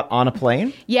spot on a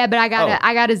plane? Yeah, but I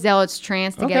got a zealot's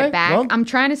trance to get Okay, it back. well, I'm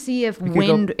trying to see if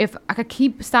go- if I could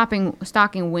keep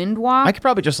stalking wind walk. I could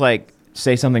probably just like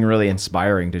say something really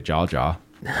inspiring to Jaw Jaw.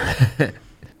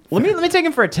 Let me take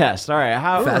him for a test. All right,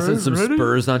 how? Fasten some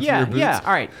spurs onto your boots? Yeah.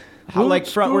 All right. How, like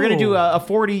we're gonna do a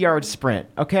 40-yard sprint,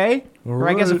 okay? Or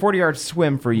I guess a 40-yard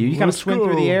swim for you. You kind of swim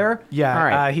through the air. Yeah, All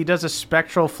right. he does a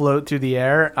spectral float through the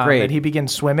air. Great. And he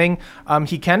begins swimming.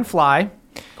 He can fly.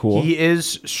 Cool. He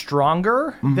is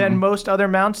stronger than most other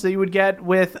mounts that you would get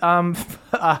with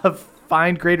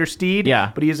Find Greater Steed.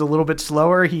 Yeah. But he is a little bit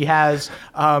slower. He has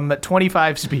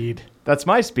 25 speed. That's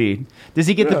my speed. Does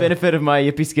he get the benefit of my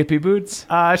Yippee Skippy boots?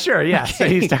 Sure, yeah. So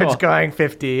he starts cool. going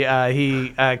 50.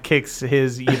 He kicks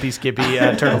his Yippee Skippy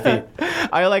turtle feet.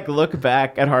 I like look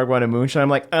back at Hard One and Moonshine. I'm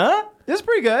like, this is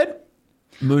pretty good.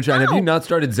 Moonshine, have you not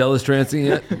started zealous trancing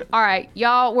yet? All right,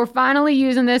 y'all, we're finally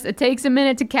using this. It takes a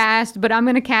minute to cast, but I'm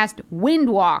going to cast Wind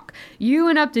Walk. You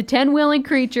and up to 10 willing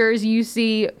creatures you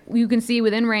can see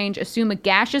within range assume a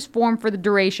gaseous form for the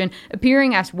duration,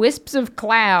 appearing as wisps of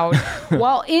cloud.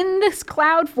 While in this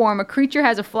cloud form, a creature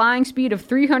has a flying speed of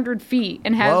 300 feet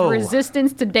and has Whoa.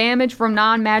 resistance to damage from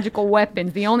non-magical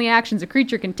weapons. The only actions a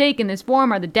creature can take in this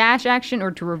form are the dash action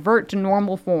or to revert to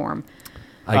normal form.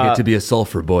 I get to be a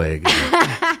sulfur boy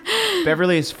again.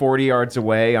 Beverly is 40 yards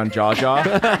away on Jaw Jaw.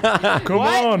 Come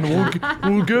on,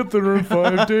 we'll get there in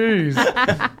 5 days.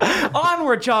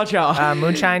 Onward, Jaw Jaw.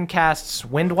 Moonshine casts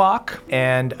Windwalk,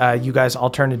 and you guys all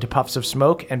turn into puffs of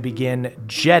smoke and begin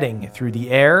jetting through the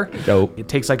air. Dope. It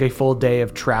takes like a full day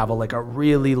of travel, like a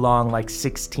really long, like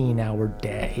 16-hour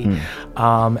day.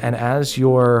 And as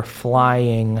you're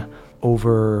flying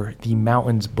over the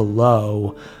mountains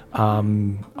below,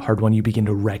 Hard One, you begin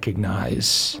to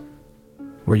recognize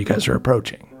where you guys are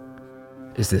approaching.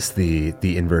 Is this the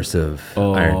inverse of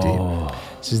Iron Deep?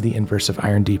 This is the inverse of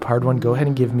Iron Deep. Hard One, go ahead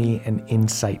and give me an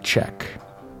insight check.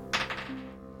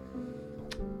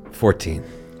 14.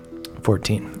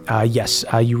 14. Yes,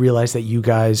 you realize that you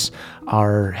guys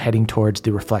are heading towards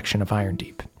the reflection of Iron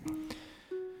Deep.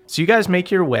 So you guys make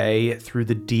your way through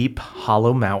the deep,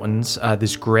 hollow mountains,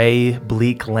 this gray,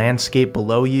 bleak landscape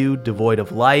below you, devoid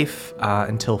of life,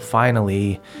 until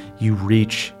finally you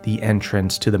reach the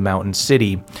entrance to the mountain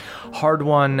city. Hard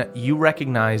One, you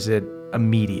recognize it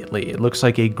immediately. It looks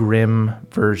like a grim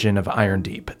version of Iron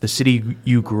Deep. The city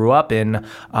you grew up in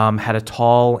had a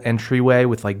tall entryway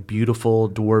with like beautiful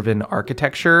dwarven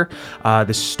architecture,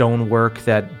 this stonework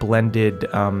that blended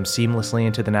seamlessly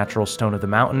into the natural stone of the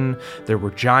mountain. There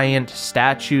were giant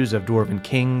statues of dwarven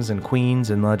kings and queens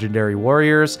and legendary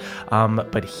warriors,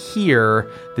 but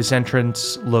here this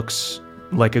entrance looks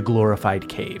like a glorified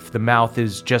cave. The mouth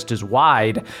is just as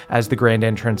wide as the grand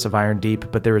entrance of Iron Deep,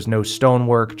 but there is no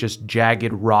stonework, just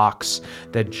jagged rocks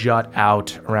that jut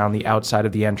out around the outside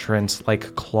of the entrance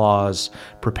like claws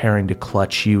preparing to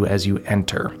clutch you as you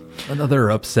enter. Another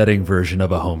upsetting version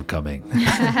of a homecoming.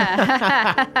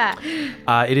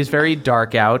 It is very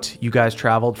dark out. You guys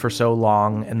traveled for so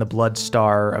long, and the blood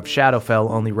star of Shadowfell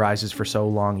only rises for so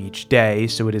long each day,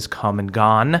 so it is come and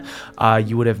gone.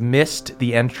 You would have missed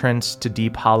the entrance to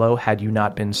Deep Hollow had you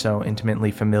not been so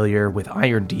intimately familiar with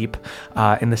Iron Deep,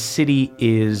 and the city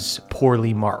is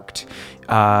poorly marked.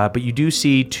 But you do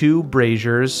see 2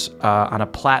 braziers on a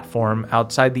platform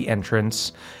outside the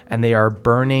entrance, and they are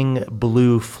burning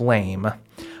blue flame.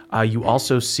 You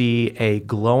also see a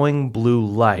glowing blue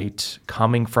light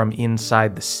coming from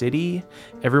inside the city.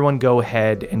 Everyone go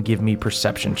ahead and give me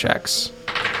perception checks.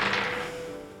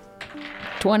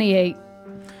 28.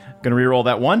 Gonna reroll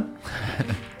that one.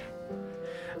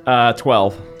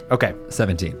 12. Okay.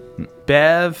 17.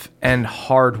 Bev and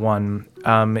Hard One.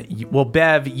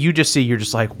 Bev, you just see, you're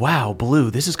just like, wow,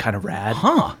 blue, this is kind of rad.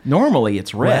 Huh. Normally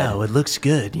it's red. Wow, it looks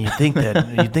good. You'd think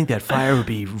that fire would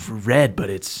be red, but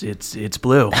it's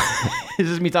blue. Is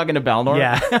this me talking to Balnor?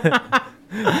 Yeah.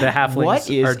 The halflings What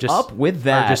is are just, up with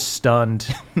that? Are just stunned.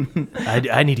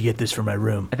 I need to get this for my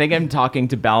room. I think I'm talking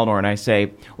to Balnor and I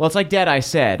say, well, it's like Deadeye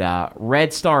said,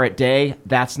 red star at day,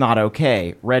 that's not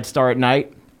okay. Red star at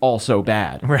night, also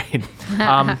bad. Right.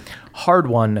 Hard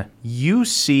One, you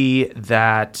see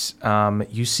that,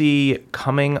 you see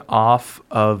coming off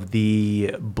of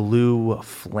the blue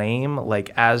flame,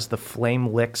 like as the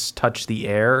flame licks touch the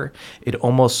air, it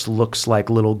almost looks like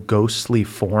little ghostly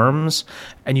forms,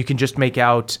 and you can just make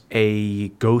out a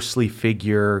ghostly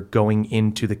figure going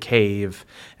into the cave.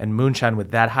 And Moonshine,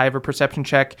 with that high of a perception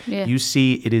check, you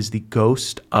see it is the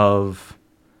ghost of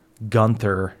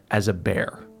Gunther as a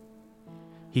bear.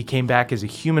 He came back as a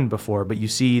human before, but you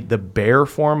see the bear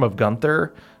form of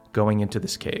Gunther going into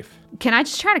this cave. Can I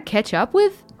just try to catch up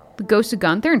with the ghost of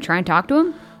Gunther and try and talk to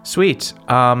him? Sweet.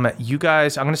 You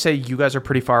guys, I'm going to say you guys are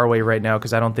pretty far away right now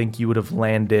because I don't think you would have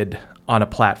landed on a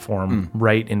platform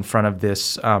right in front of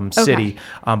this city.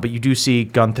 But you do see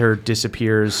Gunther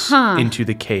disappears into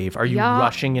the cave. Are you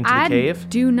rushing into the cave? I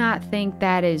do not think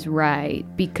that is right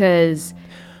because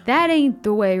that ain't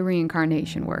the way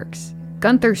reincarnation works.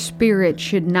 Gunther's spirit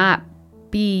should not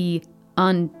be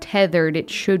untethered. It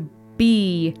should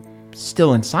be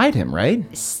Still inside him, right?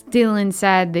 still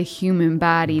inside the human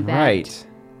body. Right.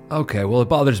 Okay, well, it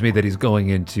bothers me that he's going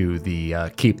into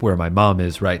the keep where my mom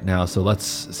is right now, so let's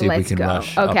see if we Let's can go.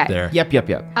 rush Okay. up there.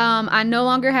 Yep. I no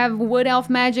longer have wood elf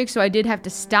magic, so I did have to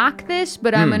stock this,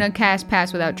 but I'm going to cast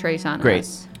Pass Without Trace on Great.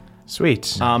 us.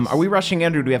 Sweet. Are we rushing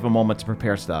in or do we have a moment to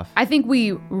prepare stuff? I think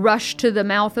we rush to the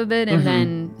mouth of it and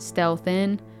then stealth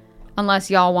in, unless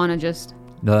y'all want to just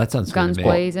No, that sounds guns good to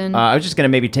me. blazing. I was just going to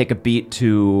maybe take a beat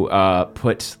to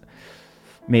put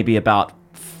maybe about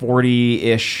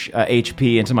 40-ish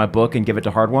HP into my book and give it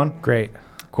to Hard One. Great.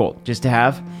 Cool. Just to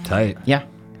have. Tight. Yeah.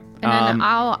 and then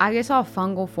I guess I'll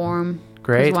fungal form. 'Cause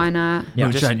Great. why not?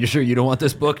 Moonshine, you sure you don't want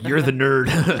this book? You're the nerd.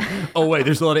 Oh, wait,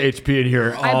 there's a lot of HP in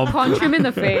here. I punch him in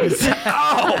the face.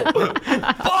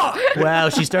 Wow,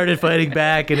 she started fighting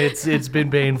back, and it's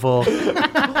been painful.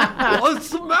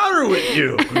 What's the matter with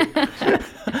you?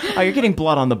 Oh, you're getting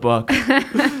blood on the book.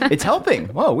 It's helping.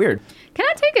 Whoa, weird. Can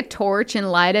I take a torch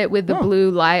and light it with the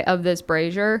blue light of this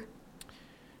brazier?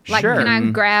 Like, Sure. can I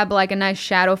grab like a nice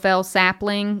Shadowfell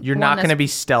sapling? You're one not going to that's- be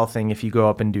stealthing if you go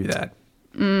up and do that.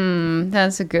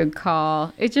 That's a good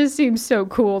call. It just seems so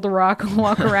cool to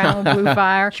walk around with blue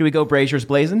fire. Should we go braziers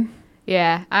blazing?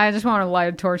 Yeah, I just want to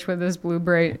light a torch with this blue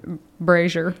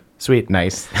brazier. Sweet.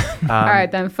 Nice. All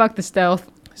right, then. Fuck the stealth.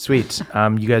 Sweet.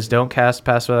 You guys don't cast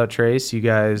Pass Without Trace. You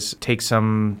guys take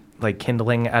some like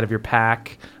kindling out of your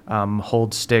pack,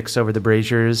 hold sticks over the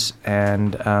braziers,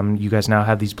 and you guys now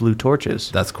have these blue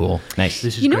torches. That's cool. Nice.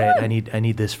 This is You know great. what? I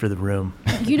need this for the room.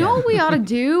 You know what we ought to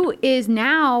do is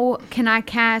now can I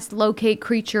cast Locate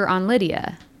Creature on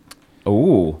Lydia?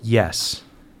 Ooh. Yes.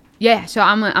 Yeah, so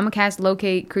I'm gonna cast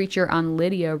locate creature on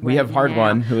Lydia. We have Hard now.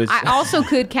 One, who is- I also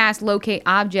could cast locate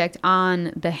object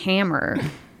on the hammer,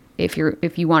 if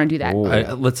you want to do that.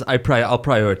 I'll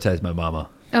prioritize my mama.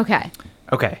 Okay.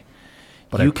 Okay.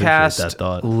 But I you appreciate cast that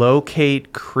thought.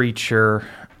 locate creature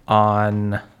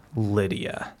on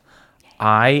Lydia.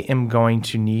 I am going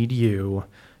to need you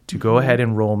to go ahead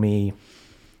and roll me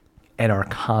an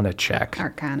Arcana check.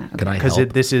 Arcana. Okay. Can I Because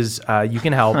help? this is, you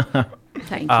can help.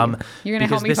 Thank you. You're gonna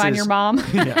help because me this find is- your mom.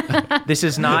 This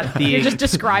is not the. You're just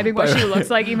describing what she looks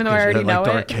like, even though I already know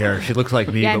dark it. hair. She looks like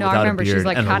me, Yeah, but no, without I remember a beard she's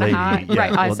like and a kind of lady. hot. Yeah,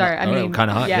 Right. well, Sorry. I mean, kind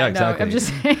of hot. Yeah, exactly. No, I'm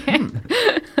just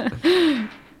saying.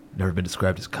 Never been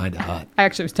described as kind of hot. I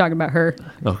actually was talking about her.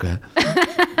 Okay.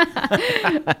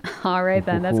 All right,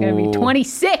 then. That's going to be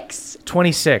 26.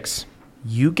 26.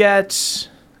 You get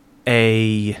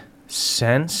a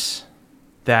sense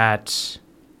that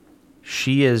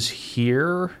she is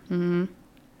here,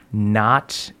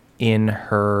 not in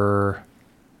her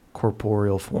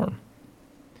corporeal form.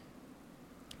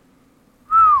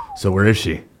 So where is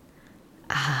she?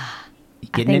 I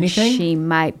Getting think anything? she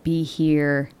might be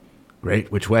here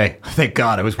Great. Which way? Thank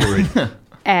God. I was worried.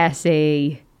 as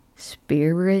a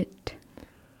spirit.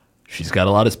 She's got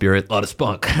a lot of spirit, a lot of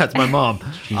spunk. That's my mom.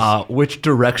 Which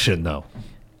direction, though?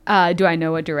 Do I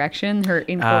know what direction her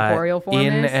incorporeal form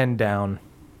in is? and down.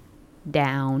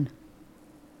 Down.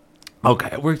 Okay,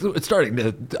 it's starting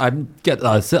to. I'm get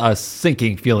a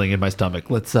sinking feeling in my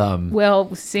stomach. Let's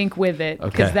Well, sync with it,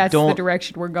 because Okay. that's the Don't-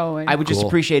 direction we're going. I would just Cool.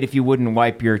 appreciate if you wouldn't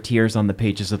wipe your tears on the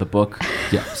pages of the book.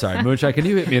 Yeah, sorry, Moonshine. Can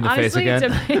you hit me in the face Honestly,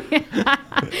 again?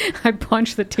 I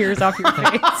punch the tears off your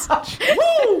face.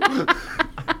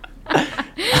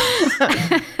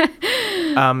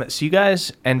 So you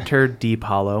guys enter Deep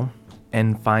Hollow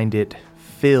and find it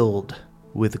filled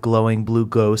with glowing blue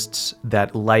ghosts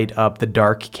that light up the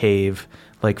dark cave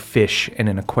like fish in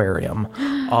an aquarium.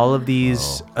 All of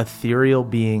these ethereal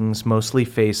beings, mostly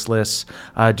faceless,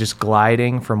 just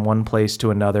gliding from one place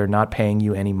to another, not paying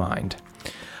you any mind.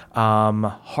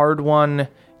 Hard One,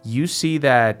 you see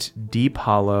that Deep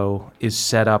Hollow is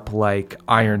set up like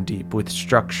Iron Deep, with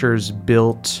structures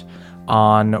built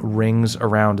on rings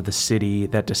around the city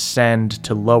that descend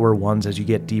to lower ones as you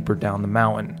get deeper down the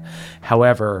mountain.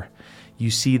 However, you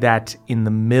see that in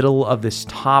the middle of this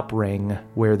top ring,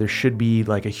 where there should be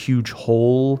like a huge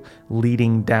hole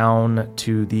leading down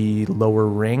to the lower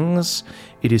rings,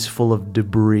 it is full of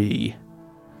debris,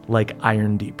 like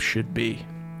Iron Deep should be.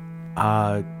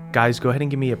 Guys, go ahead and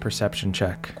give me a perception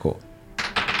check. Cool.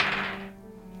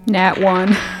 Nat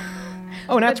 1.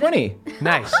 Oh, nat 20.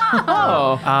 Nice.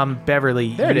 Oh.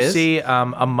 Beverly, There it you is. see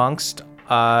amongst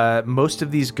most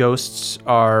of these ghosts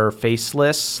are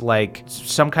faceless, like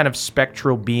some kind of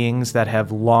spectral beings that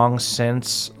have long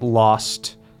since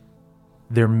lost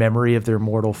their memory of their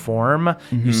mortal form.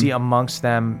 You see amongst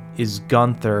them is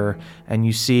Gunther, and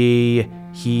you see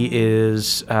he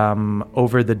is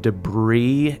over the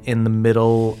debris in the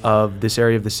middle of this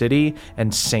area of the city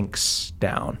and sinks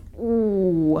down.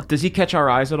 Ooh. Does he catch our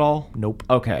eyes at all? Nope.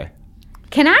 Okay.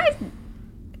 Can I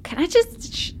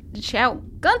just shout,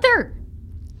 Gunther?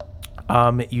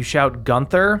 You shout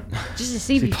Gunther. Just to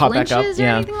see if he pop back flinches up? or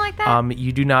Yeah. anything like that?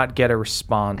 You do not get a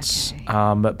response,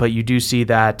 but you do see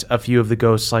that a few of the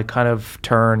ghosts like kind of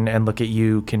turn and look at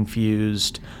you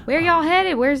confused. Where y'all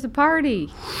headed? Where's the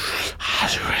party?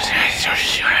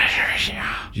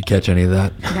 Did you catch any of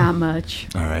that? Not much.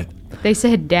 All right. They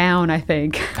said down, I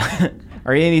think.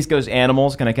 Are any of these ghosts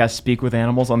animals? Can I cast speak with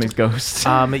animals on these ghosts?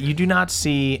 You do not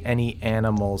see any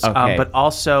animals, Okay. but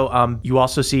also you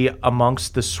also see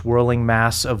amongst the swirling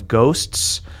mass of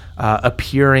ghosts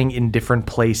appearing in different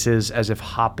places as if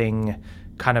hopping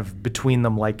kind of between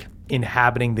them, like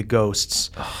inhabiting the ghosts,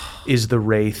 is the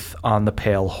wraith on the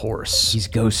pale horse. He's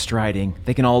ghost striding.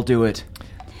 They can all do it.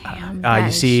 That you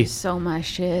is see just so much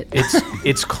shit.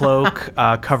 its cloak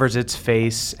covers its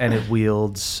face, and it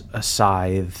wields a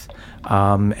scythe.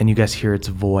 And you guys hear its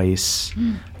voice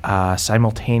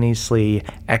simultaneously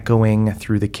echoing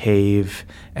through the cave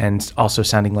and also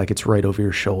sounding like it's right over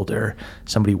your shoulder.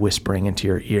 Somebody whispering into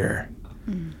your ear.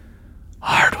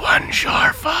 Hard One,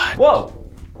 Surefoot. Whoa!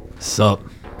 Sup?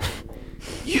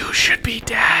 You should be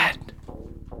dead.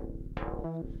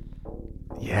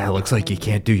 Yeah, looks like you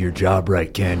can't do your job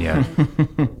right, can ya?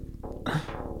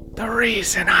 The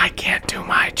reason I can't do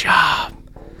my job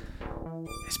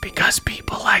is because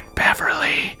people like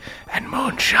Beverly and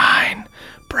Moonshine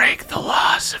break the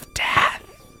laws of death.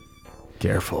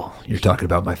 Careful. You're talking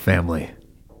about my family.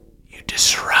 You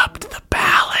disrupt the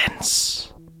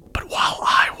balance. But while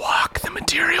I walk the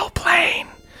material plane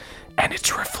and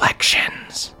its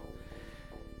reflections,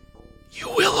 you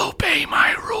will obey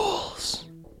my rules.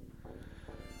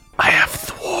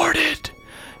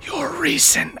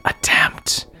 recent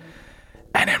attempt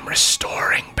and am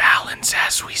restoring balance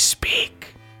as we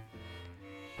speak.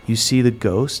 You see the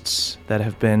ghosts that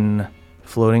have been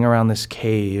floating around this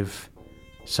cave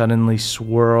suddenly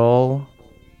swirl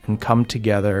and come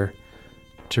together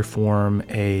to form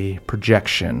a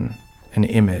projection, an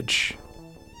image.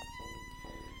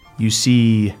 You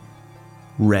see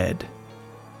Red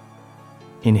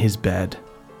in his bed,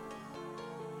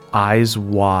 eyes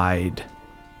wide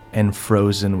and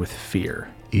frozen with fear.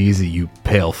 Easy, you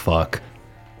pale fuck.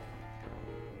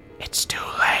 It's too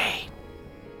late.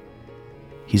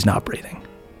 He's not breathing.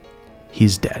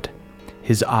 He's dead.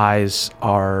 His eyes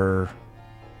are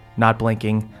not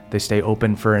blinking. They stay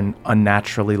open for an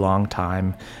unnaturally long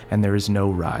time, and there is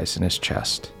no rise in his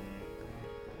chest.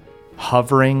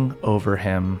 Hovering over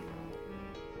him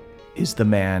is the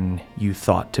man you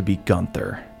thought to be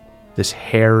Gunther, this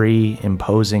hairy,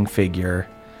 imposing figure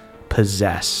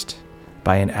possessed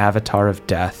by an avatar of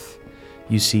death.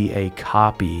 You see a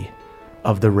copy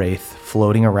of the Wraith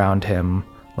floating around him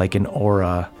like an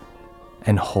aura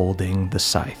and holding the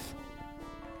scythe.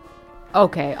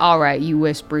 Okay, all right, you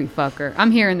whispery fucker.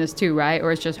 I'm hearing this too, right?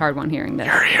 Or it's just Hard One hearing this?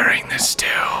 You're hearing this too.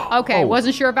 Okay,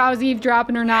 wasn't sure if I was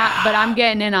eavesdropping or not, but I'm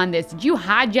getting in on this. Did you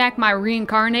hijack my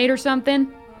reincarnate or something?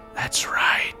 That's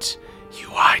right. You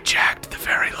hijacked the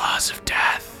very laws of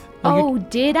death. Oh,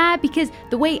 did I? Because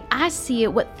the way I see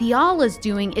it, what Theala's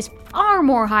doing is far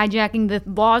more hijacking the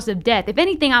laws of death. If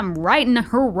anything, I'm righting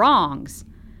her wrongs.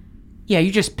 Yeah,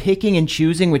 you're just picking and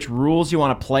choosing which rules you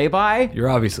want to play by. You're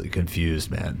obviously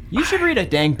confused, man. You should read a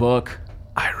dang book.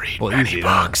 I read Well, many easy,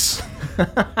 huh? books.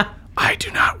 I do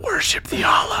not worship the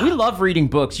Allah. We love reading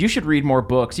books. You should read more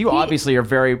books. You obviously are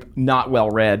very not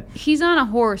well read. He's on a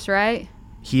horse, right?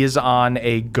 He is on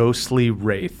a ghostly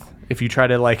wraith. If you try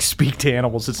to speak to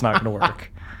animals, it's not going to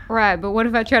work. Right, but what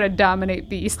if I try to dominate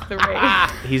Beast the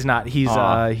Wraith? He's not. He's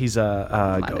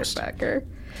a ghost. Motherfucker.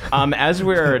 As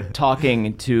we're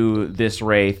talking to this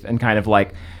wraith and kind of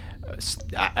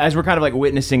as we're kind of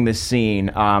witnessing this scene,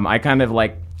 I kind of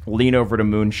lean over to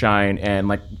Moonshine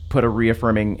and put a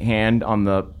reaffirming hand on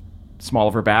the small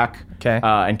of her back. Okay.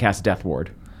 And cast Death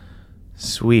Ward.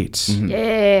 Sweet.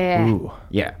 Yeah. Ooh.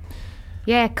 Yeah.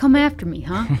 Yeah, come after me,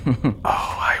 huh? Oh,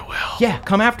 I will. Yeah,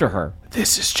 come after her.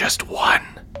 This is just one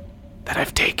that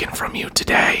I've taken from you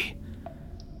today.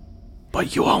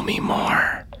 But you owe me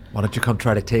more. Why don't you come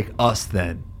try to take us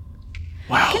then?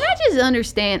 Well, Can I just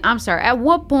understand? I'm sorry. At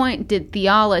what point did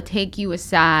Theala take you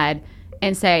aside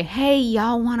and say, "Hey,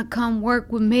 y'all want to come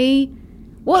work with me"?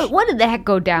 What did that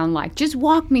go down like? Just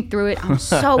walk me through it. I'm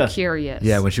so curious.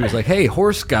 Yeah, when she was like, hey,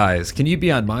 horse guys, can you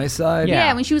be on my side?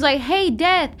 Yeah, when she was like, "Hey,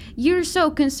 Death, you're so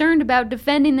concerned about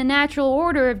defending the natural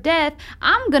order of death,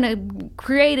 I'm gonna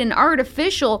create an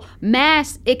artificial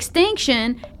mass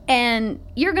extinction, and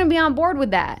you're gonna be on board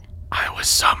with that." I was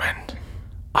summoned.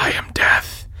 I am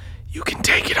Death. You can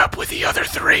take it up with the other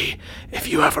three if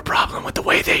you have a problem with the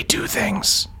way they do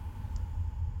things.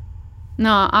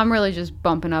 No, I'm really just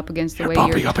bumping up against the You're way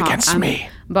bumping you're up talking. against me.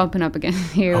 Bumping up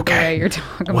against you the Okay. way you're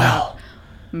talking Well,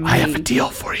 about. I have a me. deal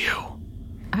for you. All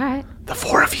right. The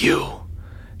four of you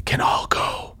can all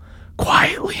go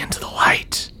quietly into the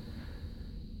light.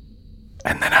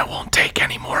 And then I won't take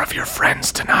any more of your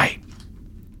friends tonight.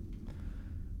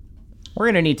 We're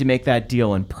going to need to make that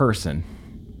deal in person.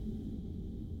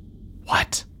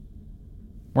 What?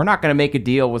 We're not going to make a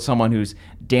deal with someone who's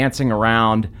dancing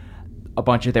around a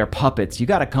bunch of their puppets. You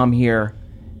got to come here,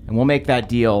 and we'll make that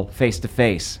deal face to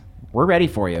face. We're ready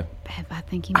for you. Bev, I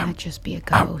think he might just be a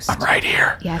ghost. I'm right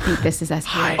here. Yeah, I think this is as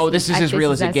here. Hi. As Oh, this is as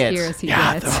real as it gets. Here as he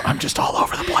Yeah, gets. I'm just all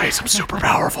over the place. I'm super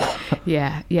powerful.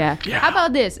 Yeah. Yeah. How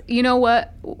about this? You know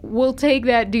what? We'll take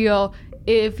that deal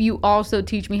if you also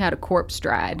teach me how to corpse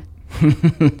stride.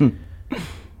 You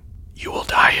will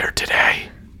die here today.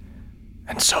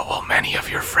 And so will many of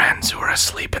your friends who are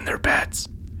asleep in their beds.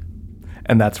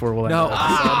 And that's where we'll end No.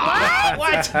 up.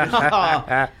 Wait a second.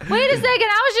 I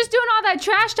was just doing all that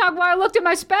trash talk while I looked at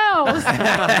my spells.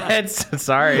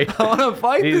 Sorry. I want to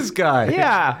fight this guy.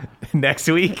 Yeah. Next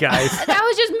week, guys. That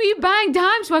was just me buying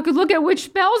time so I could look at which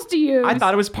spells to use. I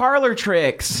thought it was parlor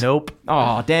tricks. Nope.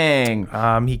 Oh, dang.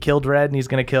 He killed Red, and he's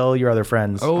gonna kill your other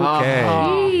friends.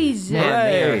 Okay. Jesus.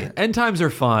 Hey, end times are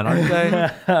fun, aren't they?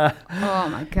 Oh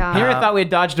my god. Here I thought we had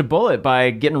dodged a bullet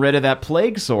by getting rid of that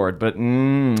plague sword, but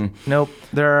Nope.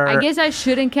 There are. I guess I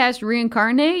shouldn't cast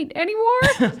reincarnate anymore.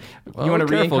 Well, you want to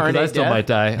careful, 'cause reincarnate I still Death? might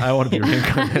die. I want to be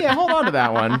reincarnated. Yeah, hold on to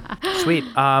that one. Sweet.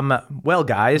 Well,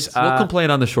 guys. We'll complain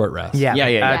on the short rest.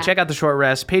 Yeah. Check out the short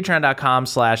rest.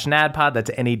 Patreon.com/NADPOD. That's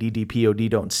NADDPOD.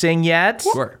 Don't sing yet.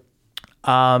 Sure.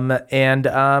 What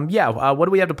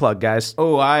do we have to plug, guys?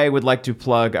 Oh, I would like to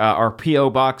plug our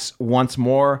P.O. Box once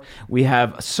more. We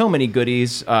have so many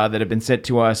goodies that have been sent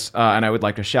to us, and I would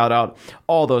like to shout out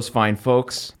all those fine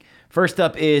folks. First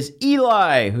up is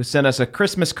Eli, who sent us a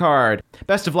Christmas card.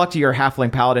 Best of luck to your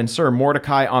halfling paladin, Sir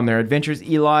Mordecai, on their adventures,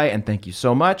 Eli, and thank you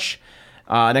so much.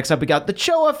 Next up, we got the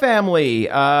Choa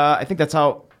family. I think that's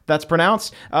how that's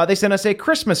pronounced. They sent us a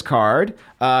Christmas card.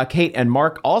 Kate and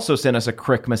Mark also sent us a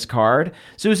Christmas card.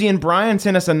 Susie and Brian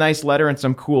sent us a nice letter and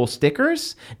some cool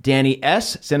stickers. Danny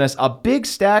S. sent us a big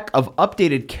stack of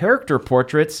updated character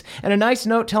portraits and a nice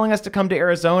note telling us to come to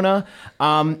Arizona.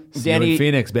 Danny,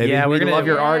 Phoenix, baby. Yeah, we we're gonna love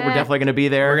your art. We're Yeah. definitely going to be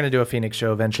there. We're gonna do a Phoenix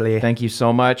show eventually. Thank you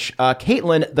so much.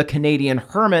 Caitlin, the Canadian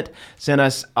Hermit, sent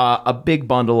us a big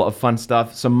bundle of fun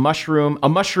stuff. A mushroom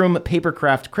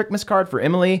papercraft Christmas card for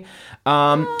Emily.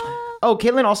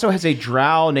 Caitlin also has a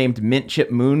drow named Mint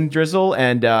Chip Moon Drizzle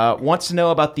and wants to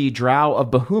know about the drow of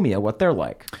Bohemia, what they're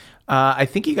like. I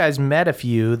think you guys met a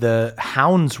few. The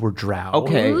hounds were drow.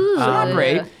 Okay, so not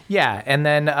great. Yeah, and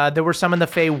then there were some in the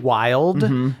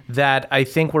Feywild that I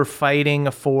think were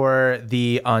fighting for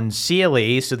the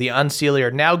Unseelie. So the Unseelie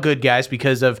are now good guys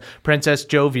because of Princess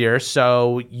Jovier.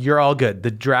 So you're all good.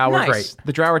 The drow were great.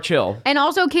 The drow are chill. And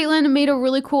also, Caitlin made a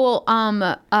really cool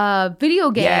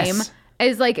video game. Yes.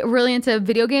 Is like really into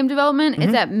video game development.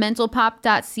 It's at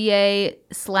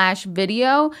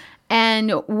mentalpop.ca/video.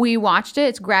 And we watched it.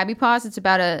 It's Grabby Paws. It's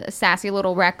about a sassy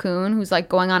little raccoon who's like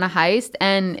going on a heist,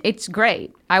 and it's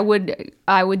great. I would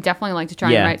definitely like to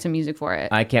try and write some music for it.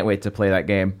 I can't wait to play that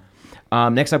game.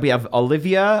 Next up, we have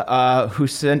Olivia, who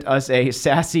sent us a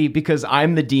sassy because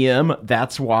I'm the DM,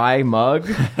 that's why mug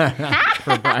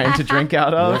for Brian to drink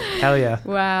out of. Hell yeah.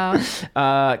 Wow.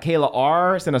 Kayla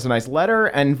R. sent us a nice letter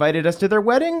and invited us to their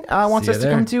wedding. Wants See us you to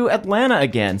there. come to Atlanta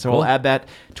again. So we'll add that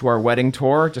to our wedding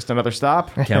tour. Just another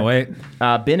stop. Can't wait.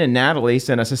 Ben and Natalie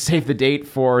sent us a save the date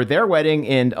for their wedding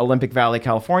in Olympic Valley,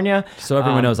 California. So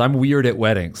everyone knows I'm weird at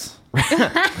weddings.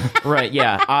 Right,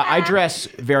 yeah. I dress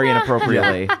very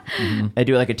inappropriately. I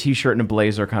do like a t-shirt and a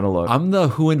blazer kind of look. I'm the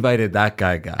who invited that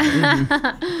guy.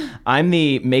 I'm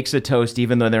the makes a toast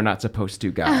even though they're not supposed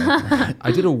to guy.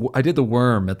 I did the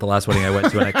worm at the last wedding I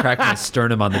went to, and I cracked my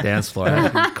sternum on the dance floor. I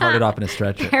had to be carted off in a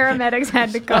stretcher. Paramedics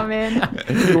had to come in.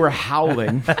 You were howling.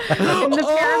 And the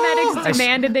paramedics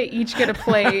demanded they each get a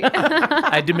plate.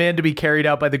 I demand to be carried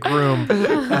out by the groom.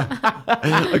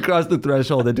 Across the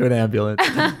threshold into an ambulance.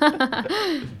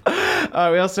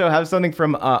 We also have something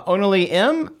from Only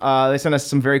M. They sent us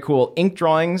some very cool ink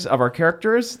drawings of our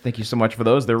characters. Thank you so much for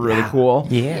those. They're really cool.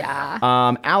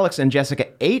 Yeah. Alex and Jessica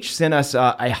H. sent us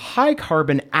a high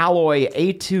carbon alloy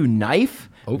A2 knife.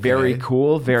 Okay. Very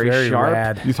cool, very sharp.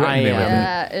 rad. You threatened me with it.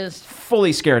 That is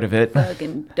Fully scared of it.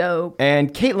 fucking dope.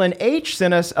 And Caitlin H.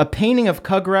 sent us a painting of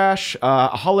Kugrash, a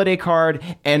holiday card,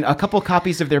 and a couple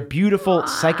copies of their beautiful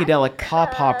psychedelic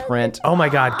paw print. Oh my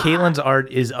God, Caitlin's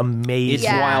art is amazing.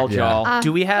 It's wild, y'all.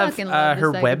 Do we have fucking love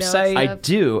her the psychedelic website? I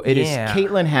do. It is Yeah.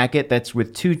 Caitlin Hackett. That's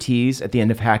with 2 T's at the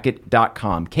end of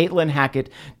Hackett.com.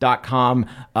 CaitlinHackett.com.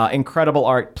 Incredible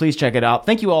art. Please check it out.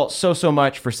 Thank you all so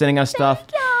much for sending us stuff.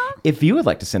 If you would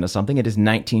like to send us something, it is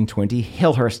 1920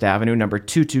 Hillhurst Avenue, number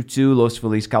 222, Los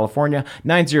Feliz, California,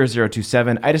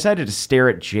 90027. I decided to stare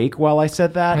at Jake while I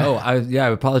said that. Oh, I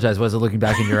apologize. Wasn't looking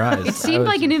back in your eyes. It seemed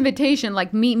like an invitation,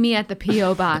 like meet me at the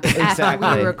P.O. box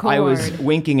after we record. I was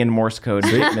winking in Morse code.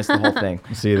 Jake missed the whole thing.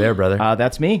 See you there, brother.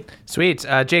 That's me. Sweet.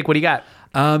 Jake, what do you got?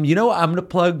 I'm gonna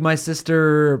plug my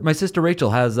sister. My sister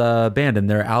Rachel has a band, and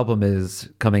their album is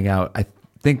coming out. I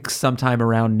think sometime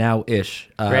around now-ish.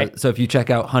 Great. So if you check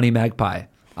out Honey Magpie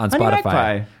on Honey Spotify,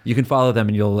 Magpie. you can follow them,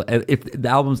 and if the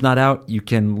album's not out, you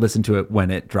can listen to it when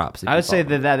it drops. I would say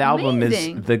that album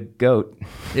Amazing. is the GOAT.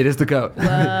 It is the GOAT.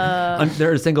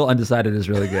 Their single "Undecided" is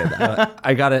really good.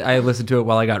 I got it. I listened to it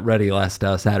while I got ready last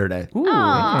Saturday.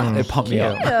 It pumped me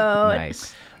up.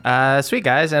 Nice. Sweet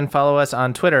guys, and follow us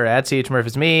on Twitter at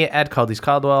CHMurphisMe, at Caldy's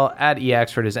Caldwell, at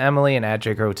EAxford is Emily, and at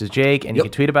Jake Hurwitz is Jake. And you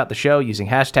can tweet about the show using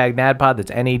hashtag NADPOD.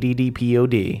 That's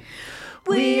NADDPOD.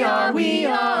 We are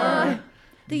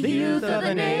the youth of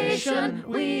the nation.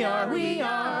 We are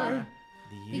the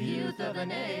youth of the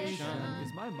nation.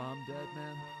 Is my mom dead,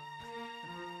 man?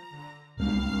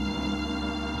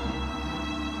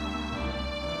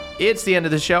 It's the end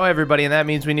of the show, everybody, and that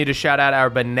means we need to shout out our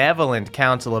benevolent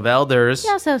Council of Elders.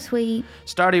 You're so sweet.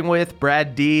 Starting with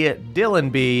Brad D,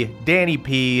 Dylan B, Danny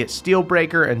P,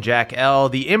 Steelbreaker, and Jack L,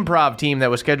 the improv team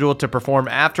that was scheduled to perform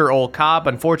after Old Cobb.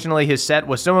 Unfortunately, his set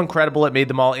was so incredible it made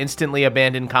them all instantly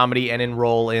abandon comedy and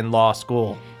enroll in law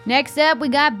school. Next up, we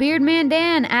got Beardman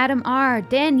Dan, Adam R.,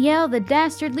 Danielle the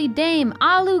Dastardly Dame,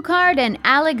 Alucard, and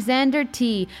Alexander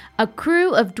T., a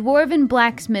crew of dwarven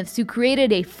blacksmiths who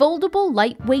created a foldable,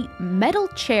 lightweight metal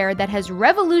chair that has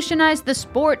revolutionized the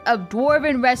sport of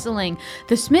dwarven wrestling.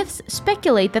 The Smiths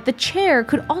speculate that the chair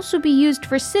could also be used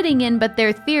for sitting in, but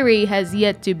their theory has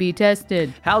yet to be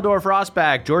tested. Haldor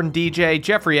Frostback, Jordan DJ,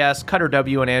 Jeffrey S., Cutter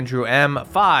W., and Andrew M.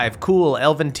 5 cool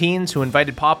elven teens who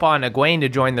invited Papa and Egwene to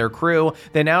join their crew.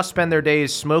 They now spend their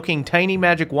days smoking tiny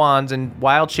magic wands and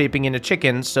wild shaping into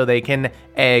chickens so they can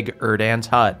egg Erdan's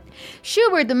hut.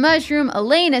 Schubert the Mushroom,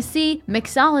 Elena C.,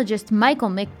 mixologist Michael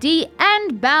McD.,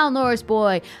 and Balnor's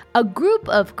Boy, a group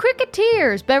of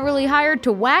cricketeers Beverly hired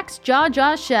to wax Jaw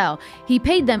Jaw's shell. He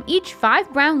paid them each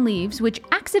 5 brown leaves, which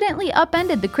accidentally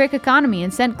upended the crick economy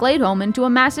and sent Gladeholm into a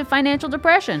massive financial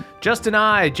depression. Justin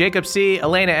I., Jacob C.,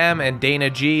 Elena M., and Dana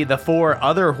G., the 4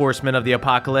 other horsemen of the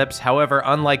apocalypse. However,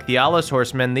 unlike the Allah's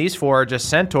horsemen, these 4 are just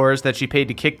centaurs that she paid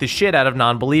to kick the shit out of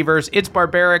non-believers. It's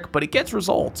barbaric, but it gets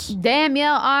results.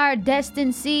 Danielle R.,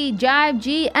 Destin C., Jive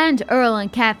G., and Earl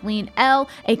and Kathleen L.,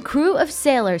 a crew of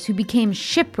sailors who became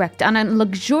shipwrecked on a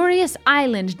luxurious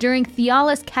island during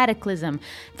Theala's cataclysm.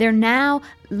 They're now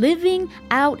living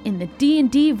out in the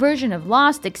D&D version of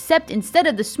Lost, except instead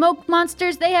of the smoke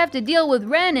monsters, they have to deal with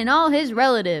Ren and all his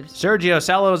relatives. Sergio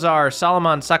Salazar,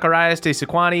 Solomon Zacharias de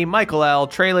Sequani, Michael L.,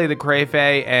 Trele the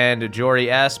Crayfay, and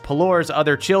Jory S., Pelor's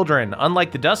other children.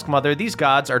 Unlike the Dusk Mother, these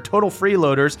gods are total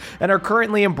freeloaders and are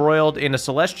currently embroiled in a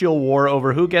celestial war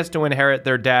over who gets to inherit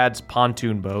their dad's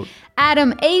pontoon boat.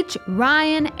 Adam H.,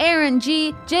 Ryan, Aaron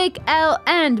G., Jake L.,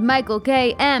 and Michael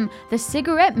K. M., the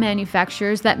cigarette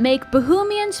manufacturers that make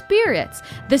Bohemian Spirits,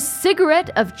 the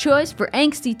cigarette of choice for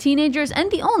angsty teenagers and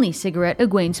the only cigarette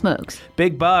Egwene smokes.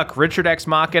 Big Buck, Richard X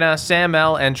Machina, Sam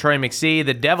L., and Troy McSee,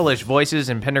 the devilish voices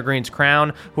in Pendergreen's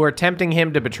crown, who are tempting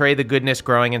him to betray the goodness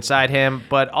growing inside him,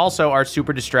 but also are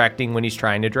super distracting when he's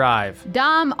trying to drive.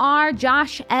 Dom R.,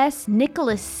 Josh S.,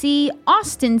 Nicholas C.,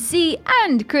 Austin C.,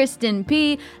 and Kristen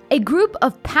P., a group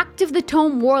of Pact of the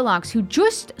Tome warlocks who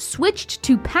just switched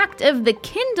to Pact of the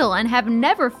Kindle and have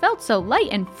never felt so light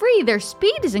and free. Their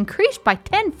speed is increased by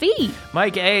 10 feet.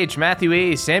 Mike H., Matthew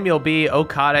E., Samuel B.,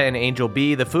 Okada, and Angel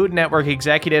B., the Food Network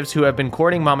executives who have been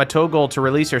courting Mama Toggle to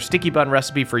release her sticky bun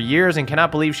recipe for years and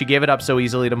cannot believe she gave it up so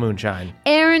easily to Moonshine.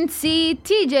 Aaron C.,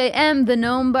 TJ M., the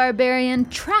Gnome Barbarian,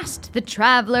 Trust the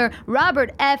Traveler,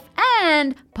 Robert F.,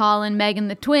 and Paul and Megan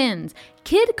the Twins.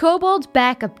 Kid Kobold's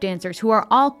backup dancers who are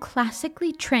all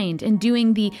classically trained in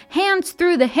doing the hands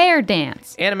through the hair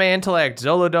dance. Anime Intellect,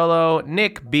 Zolodolo,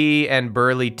 Nick B, and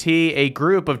Burley T, a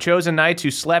group of chosen knights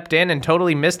who slept in and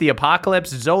totally missed the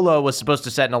apocalypse. Zolo was supposed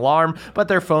to set an alarm, but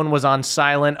their phone was on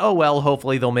silent. Oh well,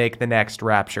 hopefully they'll make the next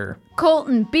Rapture.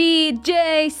 Colton B,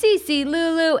 J, CC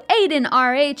Lulu, Aiden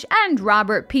RH, and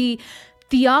Robert P.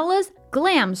 Theala's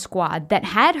glam squad that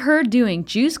had her doing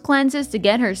juice cleanses to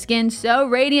get her skin so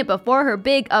radiant before her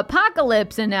big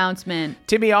apocalypse announcement.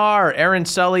 Timmy R, Aaron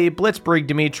Sully, Blitzbrig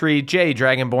Dimitri, Jay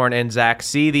Dragonborn, and Zach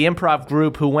C, the improv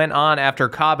group who went on after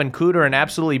Cobb and Cooter and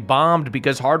absolutely bombed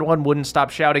because Hard One wouldn't stop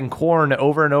shouting corn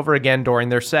over and over again during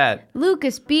their set.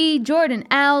 Lucas B, Jordan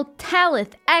L,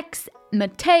 Talith X,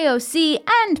 Mateo C,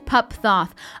 and Pup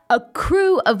Thoth, a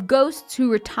crew of ghosts who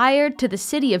retired to the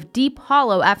city of Deep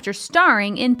Hollow after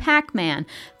starring in Pac-Man.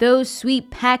 Those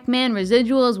sweet Pac-Man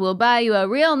residuals will buy you a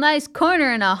real nice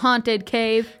corner in a haunted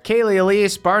cave. Kaylee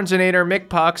Elise, Barnesonator, Mick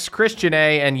Pucks, Christian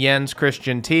A, and Jens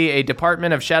Christian T, a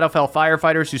department of Shadowfell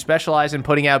firefighters who specialize in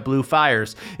putting out blue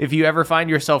fires. If you ever find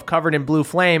yourself covered in blue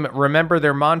flame, remember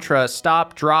their mantra,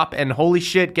 stop, drop, and holy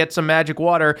shit, get some magic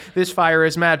water. This fire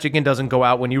is magic and doesn't go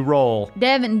out when you roll.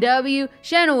 Devin W,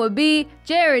 Shanoa B,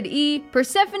 Jared E,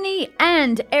 Persephone,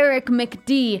 and Eric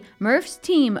McD, Murph's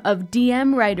team of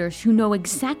DM writers who know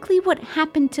exactly what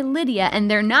happened to Lydia, and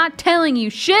they're not telling you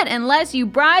shit unless you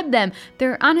bribe them.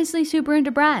 They're honestly super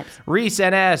into bribes. Reese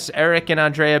NS, Eric and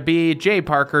Andrea B, Jay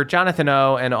Parker, Jonathan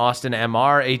O, and Austin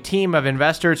MR, a team of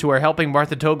investors who are helping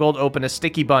Martha Togold open a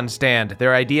sticky bun stand.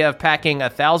 Their idea of packing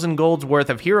 1,000 golds worth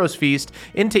of Heroes Feast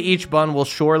into each bun will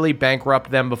surely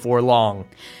bankrupt them before long.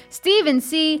 Stephen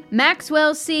C,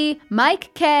 Maxwell C,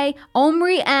 Mike K,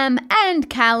 Omri M, and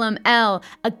Callum L,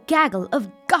 a gaggle of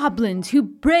goblins who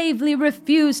bravely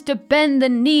refused to bend the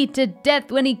knee to death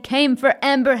when he came for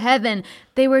Ember Heaven.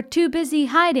 They were too busy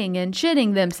hiding and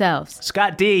shitting themselves.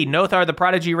 Scott D, Nothar the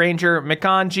Prodigy Ranger,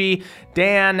 Mikanji,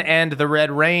 Dan, and the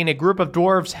Red Rain, a group of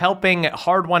dwarves helping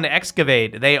Hard One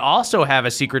excavate. They also have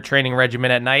a secret training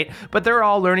regimen at night, but they're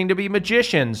all learning to be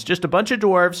magicians. Just a bunch of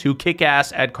dwarves who kick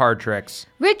ass at card tricks.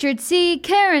 Richard C.,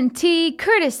 Karen T.,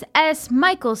 Curtis S.,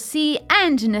 Michael C.,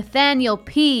 and Nathaniel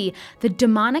P., the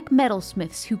demonic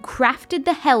metalsmiths who crafted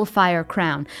the Hellfire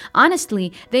Crown.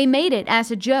 Honestly, they made it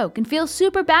as a joke and feel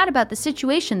super bad about the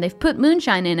situation they've put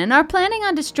Moonshine in and are planning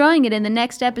on destroying it in the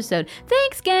next episode.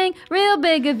 Thanks, gang. Real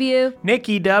big of you.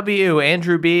 Nikki W.,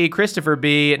 Andrew B., Christopher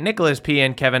B., Nicholas P.,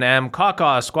 and Kevin M.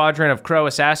 Kaka, a squadron of crow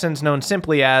assassins known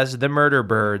simply as the Murder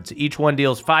Birds. Each one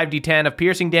deals 5d10 of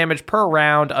piercing damage per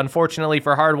round. Unfortunately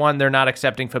for Hard One, they're not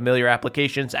accepting familiar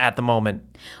applications at the moment.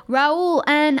 Raoul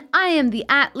N., I am the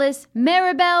Atlas,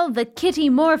 Maribel, the Kitty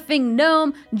Morphing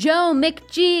Gnome, Joe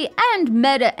McG, and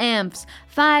Meta Amps.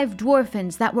 5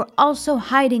 dwarfins that were also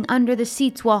hiding under the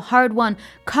seats while Hard One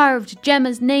carved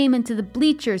Gemma's name into the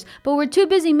bleachers, but were too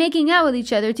busy making out with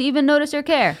each other to even notice or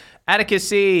care. Atticus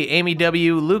C., Amy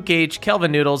W., Luke H.,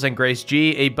 Kelvin Noodles, and Grace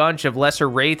G., a bunch of lesser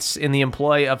wraiths in the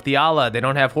employ of Theala. They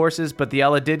don't have horses, but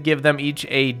Theala did give them each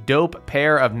a dope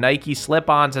pair of Nike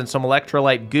slip-ons and some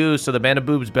electrolyte goo, so the band of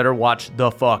boobs better watch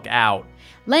the fuck out.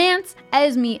 Lance,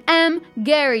 Esme M.,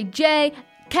 Gary J.,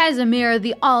 Casimir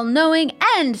the All-Knowing,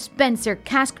 and Spencer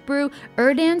Caskbrew,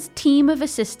 Erdan's team of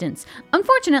assistants.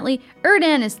 Unfortunately,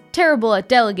 Erdan is terrible at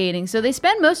delegating, so they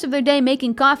spend most of their day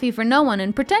making coffee for no one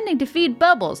and pretending to feed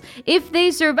Bubbles. If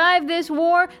they survive this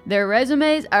war, their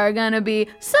resumes are gonna be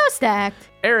so stacked.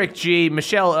 Eric G.,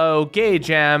 Michelle O.,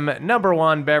 Gage M., Number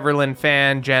 1 Beverlyn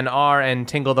fan, Jen R., and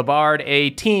Tingle the Bard,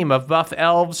 a team of buff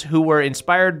elves who were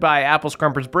inspired by Apple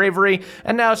Scrumper's bravery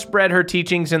and now spread her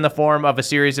teachings in the form of a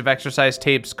series of exercise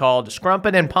tapes called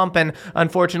Scrumpin' and Pumpin'.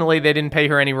 Unfortunately, they didn't pay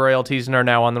her any royalties and are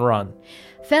now on the run.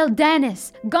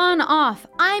 Feldanis, Gone Off,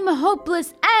 I'm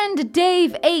Hopeless, and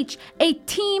Dave H., a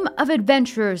team of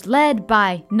adventurers led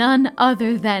by none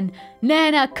other than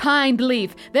Nana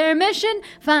Kindleaf. Their mission?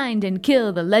 Find and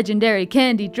kill the legendary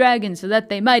Candy Dragon so that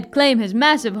they might claim his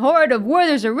massive hoard of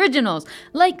Werther's originals.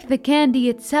 Like the candy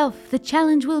itself, the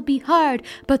challenge will be hard,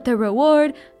 but the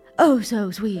reward, oh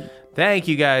so sweet. Thank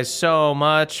you guys so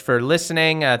much for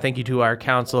listening. Thank you to our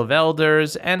Council of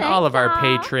Elders and all of our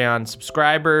Patreon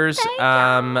subscribers. Head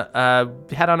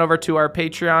on over to our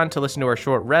Patreon to listen to our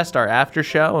short rest, our after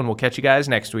show, and we'll catch you guys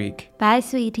next week. Bye,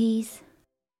 sweeties.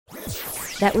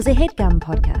 That was a HeadGum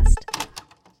podcast.